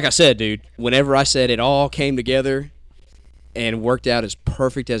so like I said, dude, whenever I said it all came together and worked out as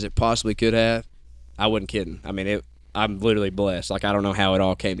perfect as it possibly could have, I wasn't kidding. I mean, I'm literally blessed. Like, I don't know how it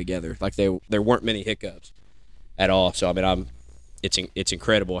all came together. Like, there weren't many hiccups at all. So I mean, it's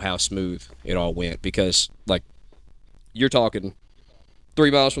incredible how smooth it all went, because like, you're talking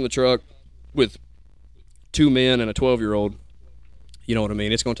 3 miles from the truck with 2 men and a 12-year-old. You know what I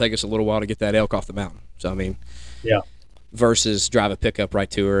mean? It's going to take us a little while to get that elk off the mountain. So I mean, yeah. Versus drive a pickup right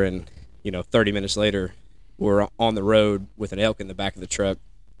to her, and 30 minutes later, we're on the road with an elk in the back of the truck,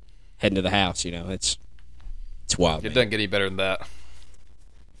 heading to the house. It's wild. It Man. doesn't get any better than that.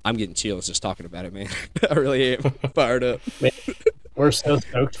 I'm getting chills just talking about it, man. I really am fired up. Man, we're so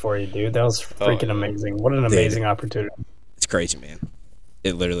stoked for you, dude. That was freaking amazing. What an amazing opportunity. It's crazy, man.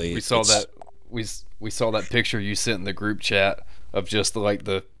 It literally. We saw that. We saw that picture you sent in the group chat of just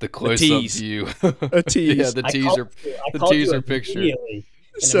the close up view. A tease. Yeah, the teaser picture.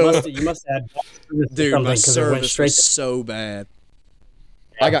 So you must have had dude, my service was to... so bad.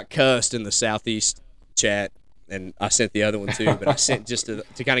 Yeah. I got cussed in the Southeast chat, and I sent the other one too. But I sent just to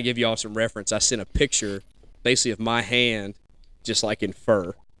kind of give you all some reference. I sent a picture, basically of my hand, just like in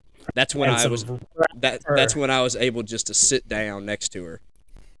fur. That's when That's when I was able just to sit down next to her,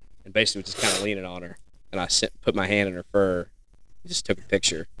 and basically just kind of leaning on her. And I put my hand in her fur, just took a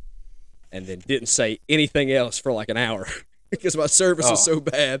picture, and then didn't say anything else for like an hour because my service was so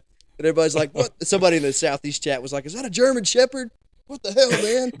bad. And everybody's like, "What?" Somebody in the Southeast chat was like, "Is that a German Shepherd? What the hell,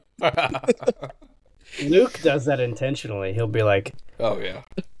 man?" Luke does that intentionally. He'll be like, "Oh yeah."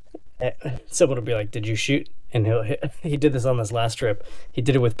 Someone will be like, "Did you shoot?" And he did this on this last trip. He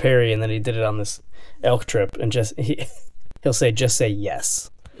did it with Perry, and then he did it on this elk trip. And he'll say, "Just say yes."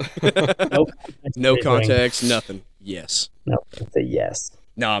 No context, nothing. Yes. No, say yes.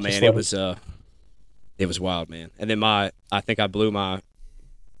 No, man, it was wild, man. And then I think I blew my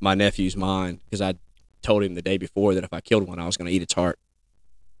nephew's mind because I told him the day before that if I killed one, I was going to eat its heart.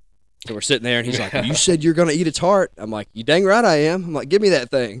 So we're sitting there, and he's like, "You said you're going to eat its heart." I'm like, "You dang right I am." I'm like, "Give me that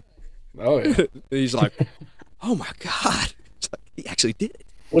thing." Oh yeah. He's like, "Oh my god!" It's like he actually did it.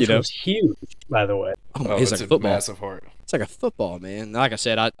 Which was huge, by the way. Oh, it's like a football. Massive heart. It's like a football, man. Like I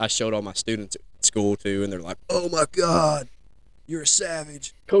said, I showed all my students at school too, and they're like, "Oh my god, you're a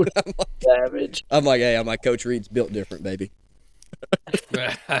savage, Coach." Savage. I'm like, Coach Reed's built different, baby.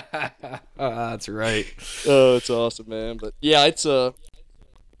 That's right. Oh, it's awesome, man. But yeah, it's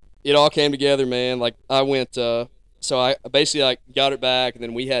it all came together, man. Like I went, so I basically like got it back, and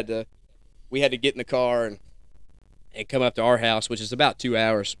then we had to get in the car and come up to our house, which is about 2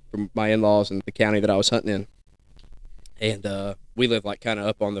 hours from my in-laws in the county that I was hunting in. And we live like kind of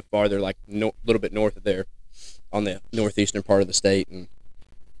up on the farther, like little bit north of there, on the northeastern part of the state. And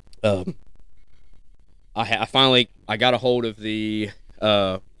I finally got a hold of the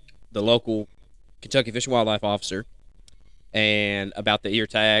local Kentucky Fish and Wildlife officer, and about the ear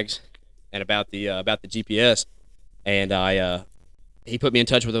tags, and about the GPS, and he put me in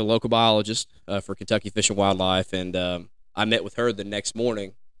touch with a local biologist for Kentucky Fish and Wildlife, and I met with her the next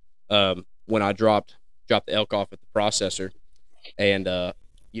morning when I dropped the elk off at the processor. And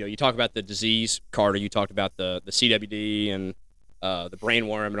you talk about the disease, Carter. You talked about the CWD and the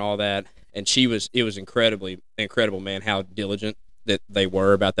brainworm and all that. And it was incredible, man, how diligent that they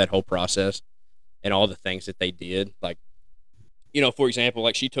were about that whole process and all the things that they did. Like, for example,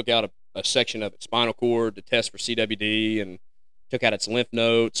 like she took out a section of its spinal cord to test for CWD, and took out its lymph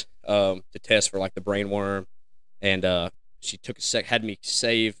nodes to test for like the brainworm, and she had me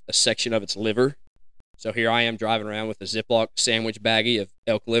save a section of its liver. So here I am driving around with a Ziploc sandwich baggie of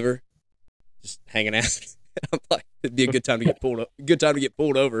elk liver, just hanging out. I'm like, it'd be a good time to get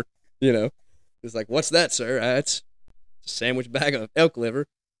pulled over. It's like, "What's that, sir?" It's a sandwich bag of elk liver.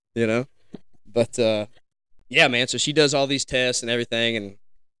 But yeah, man. So she does all these tests and everything,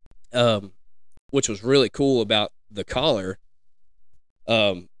 and which was really cool about the collar.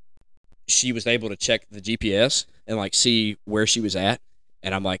 She was able to check the GPS and like see where she was at,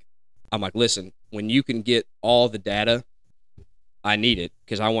 and I'm like, "Listen, when you can get all the data, I need it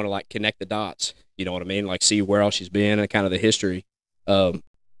because I want to like connect the dots. You know what I mean? Like see where else she's been and kind of the history."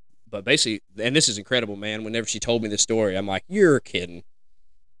 But basically, and this is incredible, man. Whenever she told me this story, I'm like, "You're kidding."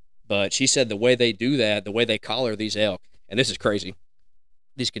 But she said the way they do that, the way they collar these elk, and this is crazy.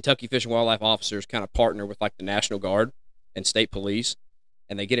 These Kentucky Fish and Wildlife officers kind of partner with like the National Guard and state police,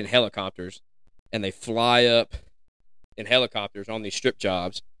 and they get in helicopters and they fly up in helicopters on these strip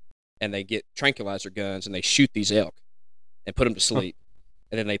jobs, and they get tranquilizer guns and they shoot these elk and put them to sleep.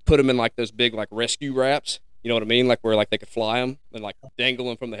 And then they put them in like those big like rescue wraps, you know what I mean? Like where like they could fly them and like dangle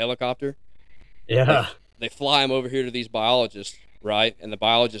them from the helicopter. Yeah. They fly them over here to these biologists, right? And the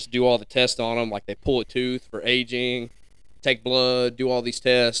biologists do all the tests on them, like they pull a tooth for aging, take blood, do all these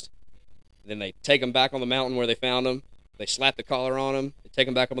tests. And then they take them back on the mountain where they found them. They slap the collar on them. They take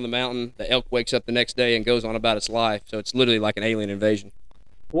them back up on the mountain. The elk wakes up the next day and goes on about its life. So it's literally like an alien invasion.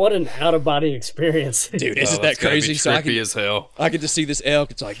 What an out-of-body experience. Dude, isn't that crazy? So as hell. I could just see this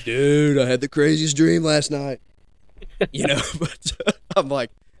elk. It's like, dude, I had the craziest dream last night. But I'm like,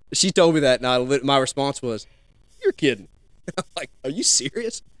 she told me that, and my response was, "You're kidding." I'm like, "Are you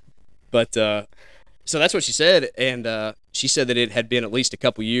serious?" But so that's what she said, and she said that it had been at least a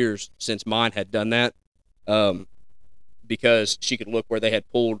couple years since mine had done that, because she could look where they had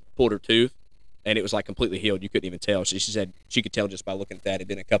pulled her tooth, and it was like completely healed. You couldn't even tell. So she said she could tell just by looking at that. It had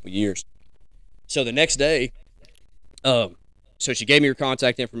been a couple years. So the next day, so she gave me her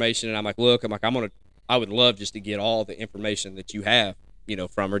contact information, and I'm like, look, I would love just to get all the information that you have,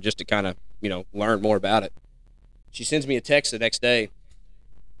 from her, just to kind of, learn more about it. She sends me a text the next day,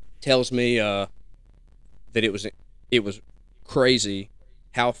 tells me that it was crazy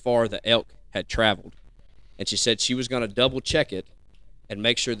how far the elk had traveled, and she said she was going to double check it and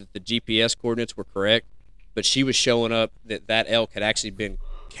make sure that the GPS coordinates were correct, but she was showing up that elk had actually been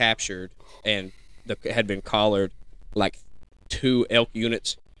captured and had been collared like 2 elk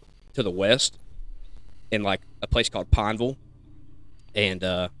units to the west in like a place called Pineville. And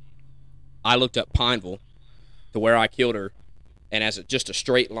I looked up Pineville to where I killed her, and as just a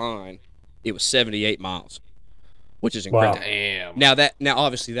straight line, it was 78 miles, which is incredible. Wow. Damn. Now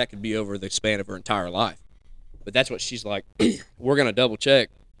obviously that could be over the span of her entire life, but that's what she's like. We're gonna double check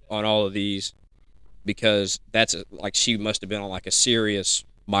on all of these because that's like she must have been on like a serious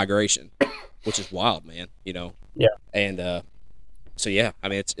migration, which is wild, man. Yeah. And so yeah, I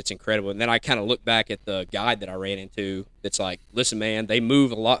mean it's incredible. And then I kind of look back at the guide that I ran into. That's like, listen, man, they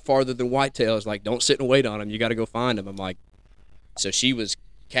move a lot farther than whitetails. Like, don't sit and wait on them. You got to go find them. I'm like, so she was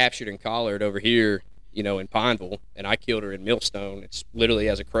captured and collared over here, in Pineville, and I killed her in Millstone. It's literally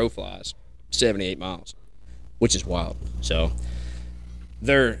as a crow flies, 78 miles, which is wild. So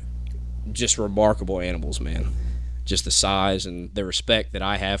they're just remarkable animals, man. Just the size and the respect that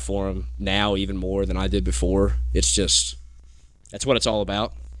I have for them now, even more than I did before. It's just, that's what it's all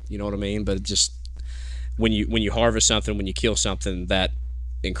about. You know what I mean? But it just, when you harvest something, when you kill something that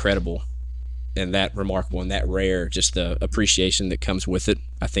incredible and that remarkable and that rare, just the appreciation that comes with it,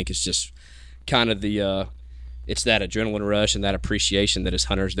 I think it's just kind of it's that adrenaline rush and that appreciation that as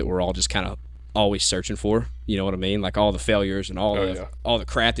hunters that we're all just kind of always searching for. You know what I mean? Like all the failures and all the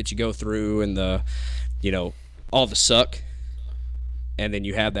crap that you go through and all the suck, and then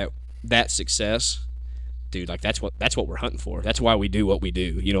you have that success, dude. Like that's what we're hunting for. That's why we do what we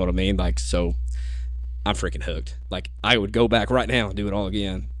do. You know what I mean? Like, so I'm freaking hooked. Like, I would go back right now and do it all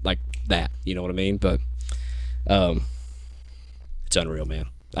again, like that. You know what I mean? But it's unreal, man.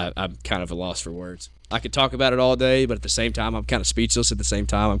 I'm kind of a loss for words. I could talk about it all day, but at the same time, I'm kind of speechless. At the same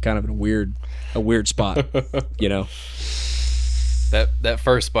time, I'm kind of in a weird spot. That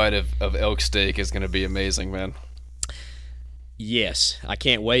first bite of elk steak is going to be amazing, man. Yes, I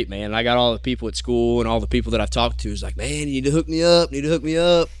can't wait, man. I got all the people at school and all the people that I've talked to is like, man, you need to hook me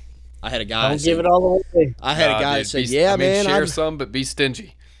up. I had a guy. Don't give it all away. I had a guy that said, "Yeah, man, share some, but be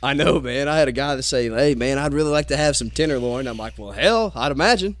stingy." I know, man. I had a guy that say, "Hey, man, I'd really like to have some tenderloin." I'm like, "Well, hell, I'd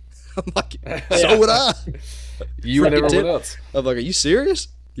imagine." I'm like, "So would I." You and everyone else. I'm like, "Are you serious?"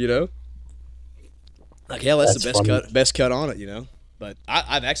 Like, hell, that's the best cut on it, But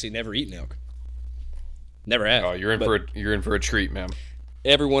I've actually never eaten elk. Never have. Oh, you're in for a treat, man.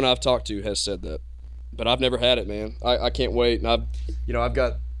 Everyone I've talked to has said that, but I've never had it, man. I can't wait, and I've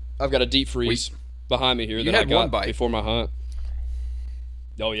got a deep freeze behind me here that I got one bite before my hunt.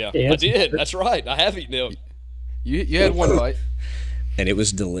 Oh yeah, I did. That's right. I have eaten elk. You had one bite, and it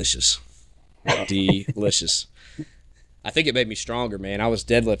was delicious. Delicious. I think it made me stronger, man. I was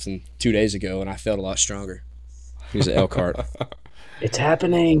deadlifting 2 days ago, and I felt a lot stronger. Here's an elk heart. It's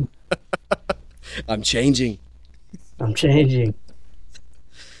happening. I'm changing. Oh,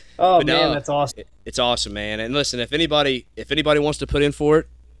 but man, that's awesome. It's awesome, man. And listen, if anybody wants to put in for it,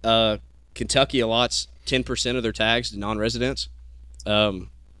 Kentucky allots 10% of their tags to non-residents.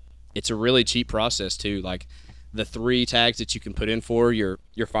 It's a really cheap process too. Like the 3 tags that you can put in for your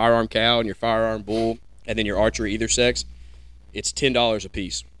firearm cow and your firearm bull, and then your archery either sex, it's $10 a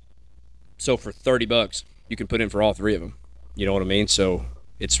piece. So for $30, you can put in for all 3 of them. You know what I mean? So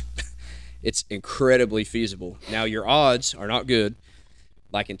it's incredibly feasible. Now your odds are not good.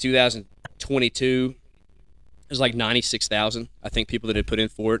 Like in 2022, there's like 96,000, I think, people that had put in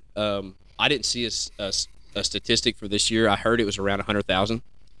for it. I didn't see a statistic for this year. I heard it was around 100,000.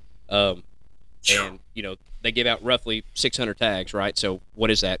 And they give out roughly 600 tags, right? So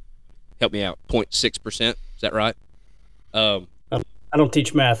what is that? Help me out. 0.6%. Is that right? I don't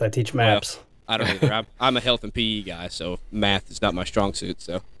teach math. I teach maps. Well, I don't either. I'm a health and PE guy, so math is not my strong suit.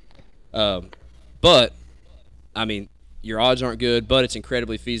 So, but I mean, your odds aren't good, but it's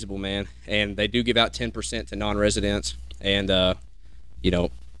incredibly feasible, man. And they do give out 10% to non-residents. And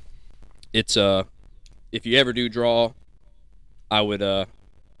it's if you ever do draw, I would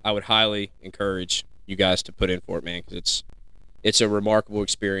highly encourage you guys to put in for it, man, because it's a remarkable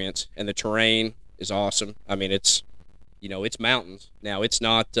experience, and the terrain is awesome. I mean, it's mountains. Now, it's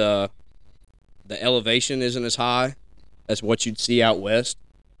not the elevation isn't as high as what you'd see out west,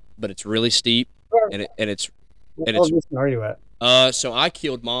 but it's really steep, and it's What elevation are you at? so I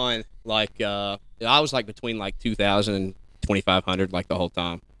killed mine I was like between like 2,000 and 2,500 like the whole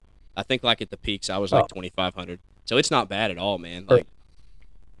time. I think like at the peaks I was like 2,500. So it's not bad at all, man. Like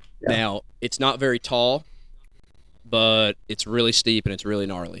now it's not very tall, but it's really steep and it's really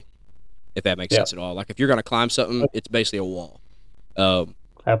gnarly. If that makes sense at all. Like if you're gonna climb something, it's basically a wall. So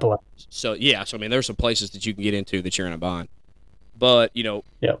yeah, so I mean there's some places that you can get into that you're in a bind. But,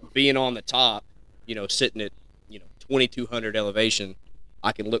 being on the top, sitting at, 2,200 elevation,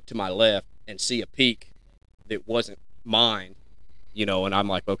 I can look to my left and see a peak that wasn't mine, and I'm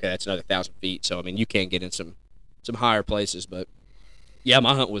like, okay, that's another 1,000 feet. So, I mean, you can get in some higher places. But, yeah,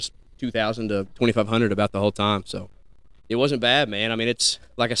 my hunt was 2,000 to 2,500 about the whole time. So, it wasn't bad, man. I mean, it's,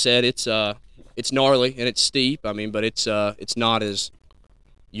 like I said, it's gnarly and it's steep. I mean, but it's not as,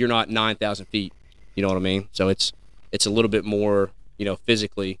 you're not 9,000 feet. You know what I mean? So, it's a little bit more,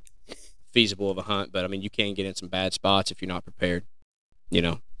 physically feasible of a hunt. But, I mean, you can get in some bad spots if you're not prepared,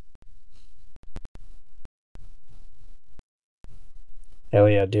 Hell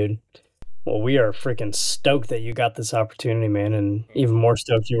yeah, dude. Well, we are freaking stoked that you got this opportunity, man, and even more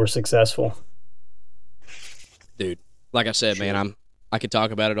stoked you were successful. Dude, like I said, man, I could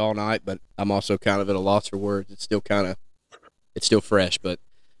talk about it all night, but I'm also kind of at a loss for words. It's still fresh, but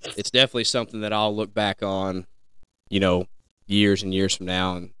it's definitely something that I'll look back on, years and years from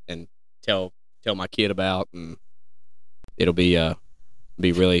now and tell my kid about, and it'll be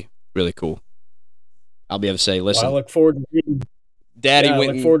really, really cool. I'll be able to say, listen, well, I look forward to reading. Daddy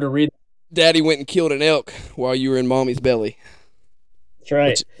went and killed an elk while you were in Mommy's belly. That's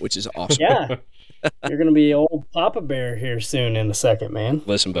right. Which is awesome. Yeah. You're going to be old Papa Bear here soon in a second, man.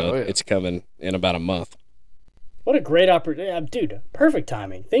 Listen, bud, it's coming in about a month. What a great opportunity. Dude, perfect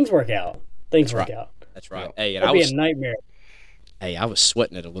timing. Things work out. That's right. Hey, and That'd be a nightmare. Hey, I was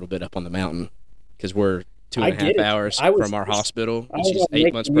sweating it a little bit up on the mountain because we're 2.5 hours from our hospital. She's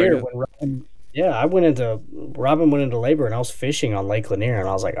 8 months pregnant. Robin went into labor, and I was fishing on Lake Lanier, and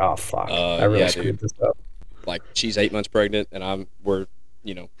I was like, oh, fuck. I really screwed this up. Like, she's 8 months pregnant, and we're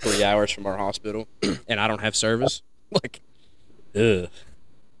 3 hours from our hospital, and I don't have service. Like, ugh.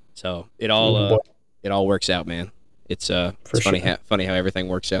 So it all works out, man. It's funny how everything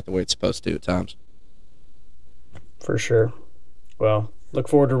works out the way it's supposed to at times. For sure. Well, look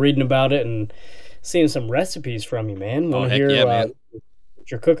forward to reading about it and seeing some recipes from you, man. Want to hear man. What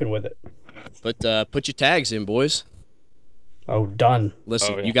you're cooking with it. Put your tags in, boys. Oh, done.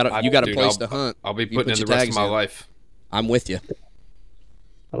 Listen, you got a place to hunt. I'll be putting in the rest of my life. I'm with you.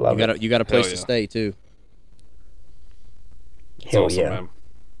 I love it. You got a place to stay too. Hell awesome, yeah. Man.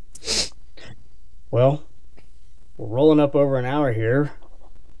 Well, we're rolling up over an hour here.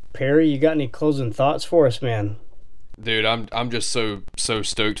 Perry, you got any closing thoughts for us, man? Dude, I'm just so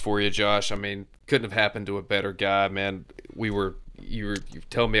stoked for you, Josh. I mean, couldn't have happened to a better guy, man. You were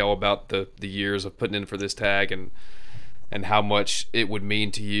telling me all about the years of putting in for this tag and how much it would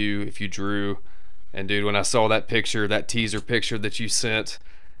mean to you if you drew. And dude, when I saw that picture, that teaser picture that you sent,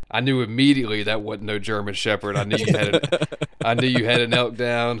 I knew immediately that wasn't no German Shepherd. I knew you had an elk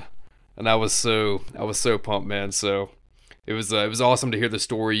down, and I was so pumped, man. So it was awesome to hear the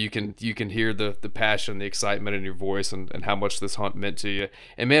story. You can hear the passion, the excitement in your voice, and how much this hunt meant to you.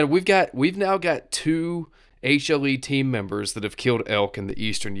 And man, we've now got 2 HLE team members that have killed elk in the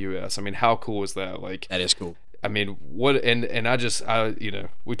eastern U.S. I mean, how cool is that? Like, that is cool. I mean, what and I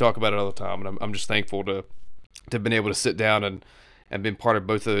we talk about it all the time, and I'm just thankful to have been able to sit down and been part of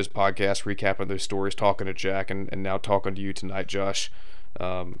both of those podcasts, recapping those stories, talking to Jack, and now talking to you tonight, Josh.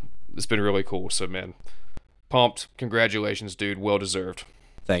 It's been really cool. So, man, pumped. Congratulations, dude. Well deserved.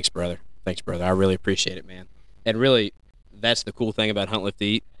 Thanks, brother. I really appreciate it, man. And really, that's the cool thing about Hunt Lift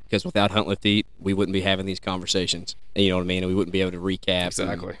Eat, because without Hunt Lift Eat, we wouldn't be having these conversations. And you know what I mean? And we wouldn't be able to recap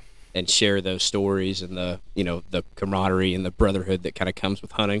exactly and share those stories and the camaraderie and the brotherhood that kind of comes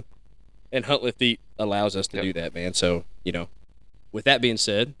with hunting. And Hunt Lift Eat allows us to do that, man. So, with that being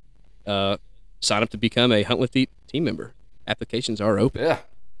said, sign up to become a Hunt Lift Eat team member. Applications are open. Yeah.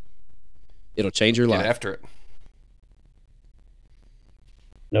 It'll change your life. Get after it.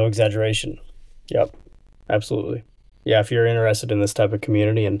 No exaggeration. Yep. Absolutely. Yeah, if you're interested in this type of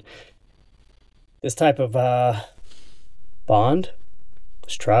community and this type of bond,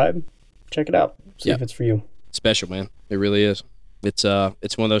 this tribe, check it out. See if it's for you. Special, man. It really is. It's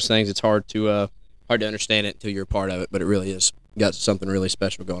one of those things. It's hard to understand it until you're a part of it, but it really is. Got something really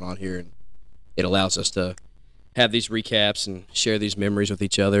special going on here, and it allows us to have these recaps and share these memories with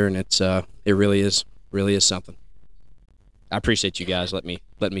each other, and it really is something. I appreciate you guys let me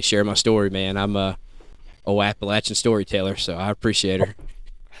share my story, man. I'm a Appalachian storyteller, so I appreciate her.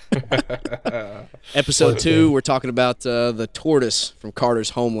 Episode 2, we're talking about the tortoise from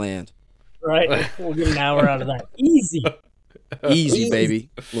Carter's homeland. Right. We'll get an hour out of that. Easy. Easy, baby.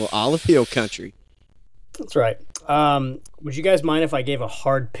 A little Olive Hill country. That's right. Would you guys mind if I gave a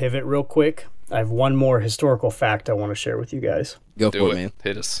hard pivot real quick? I have one more historical fact I want to share with you guys. Go for it, man.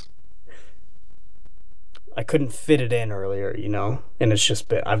 Hit us. I couldn't fit it in earlier, and it's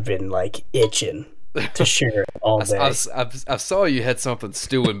just I've been like itching to share it all day. I saw you had something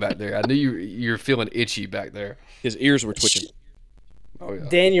stewing back there. I knew you're feeling itchy back there. His ears were twitching. Oh yeah.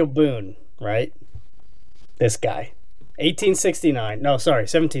 Daniel Boone, right? This guy.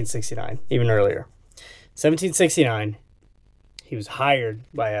 1769, even earlier. 1769, he was hired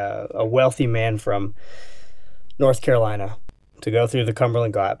by a wealthy man from North Carolina to go through the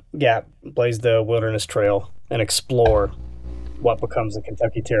Cumberland Gap, blaze the Wilderness Trail, and explore what becomes the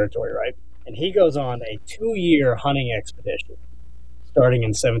Kentucky Territory, right? And he goes on a 2-year hunting expedition starting in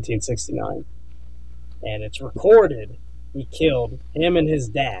 1769. And it's recorded him and his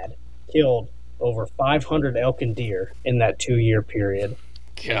dad killed over 500 elk and deer in that 2-year period.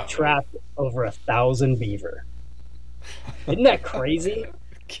 And trapped over 1,000 beaver. Isn't that crazy?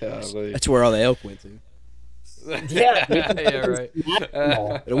 Golly. That's where all the elk went to. Yeah,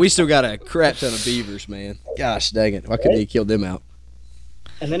 right. We still got a crap ton of beavers, man. Gosh dang it. Why couldn't he kill them out?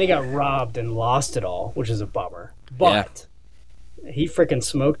 And then he got robbed and lost it all, which is a bummer. But he freaking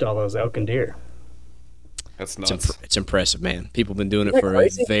smoked all those elk and deer. That's nuts. It's impressive, man. People have been doing it for a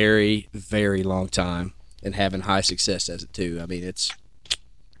very, very long time and having high success as it too. I mean, that's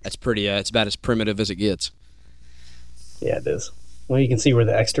pretty. It's about as primitive as it gets. Yeah, it is. Well, you can see where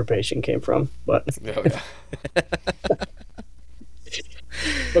the extirpation came from, but yeah.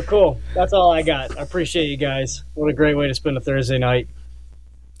 But cool. That's all I got. I appreciate you guys. What a great way to spend a Thursday night.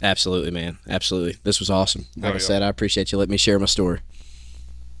 Absolutely, man. Absolutely. This was awesome. Like I said, I appreciate you letting me share my story.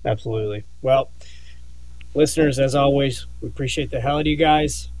 Absolutely. Well, listeners, as always, we appreciate the hell out of you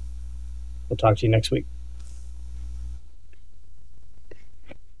guys. We'll talk to you next week.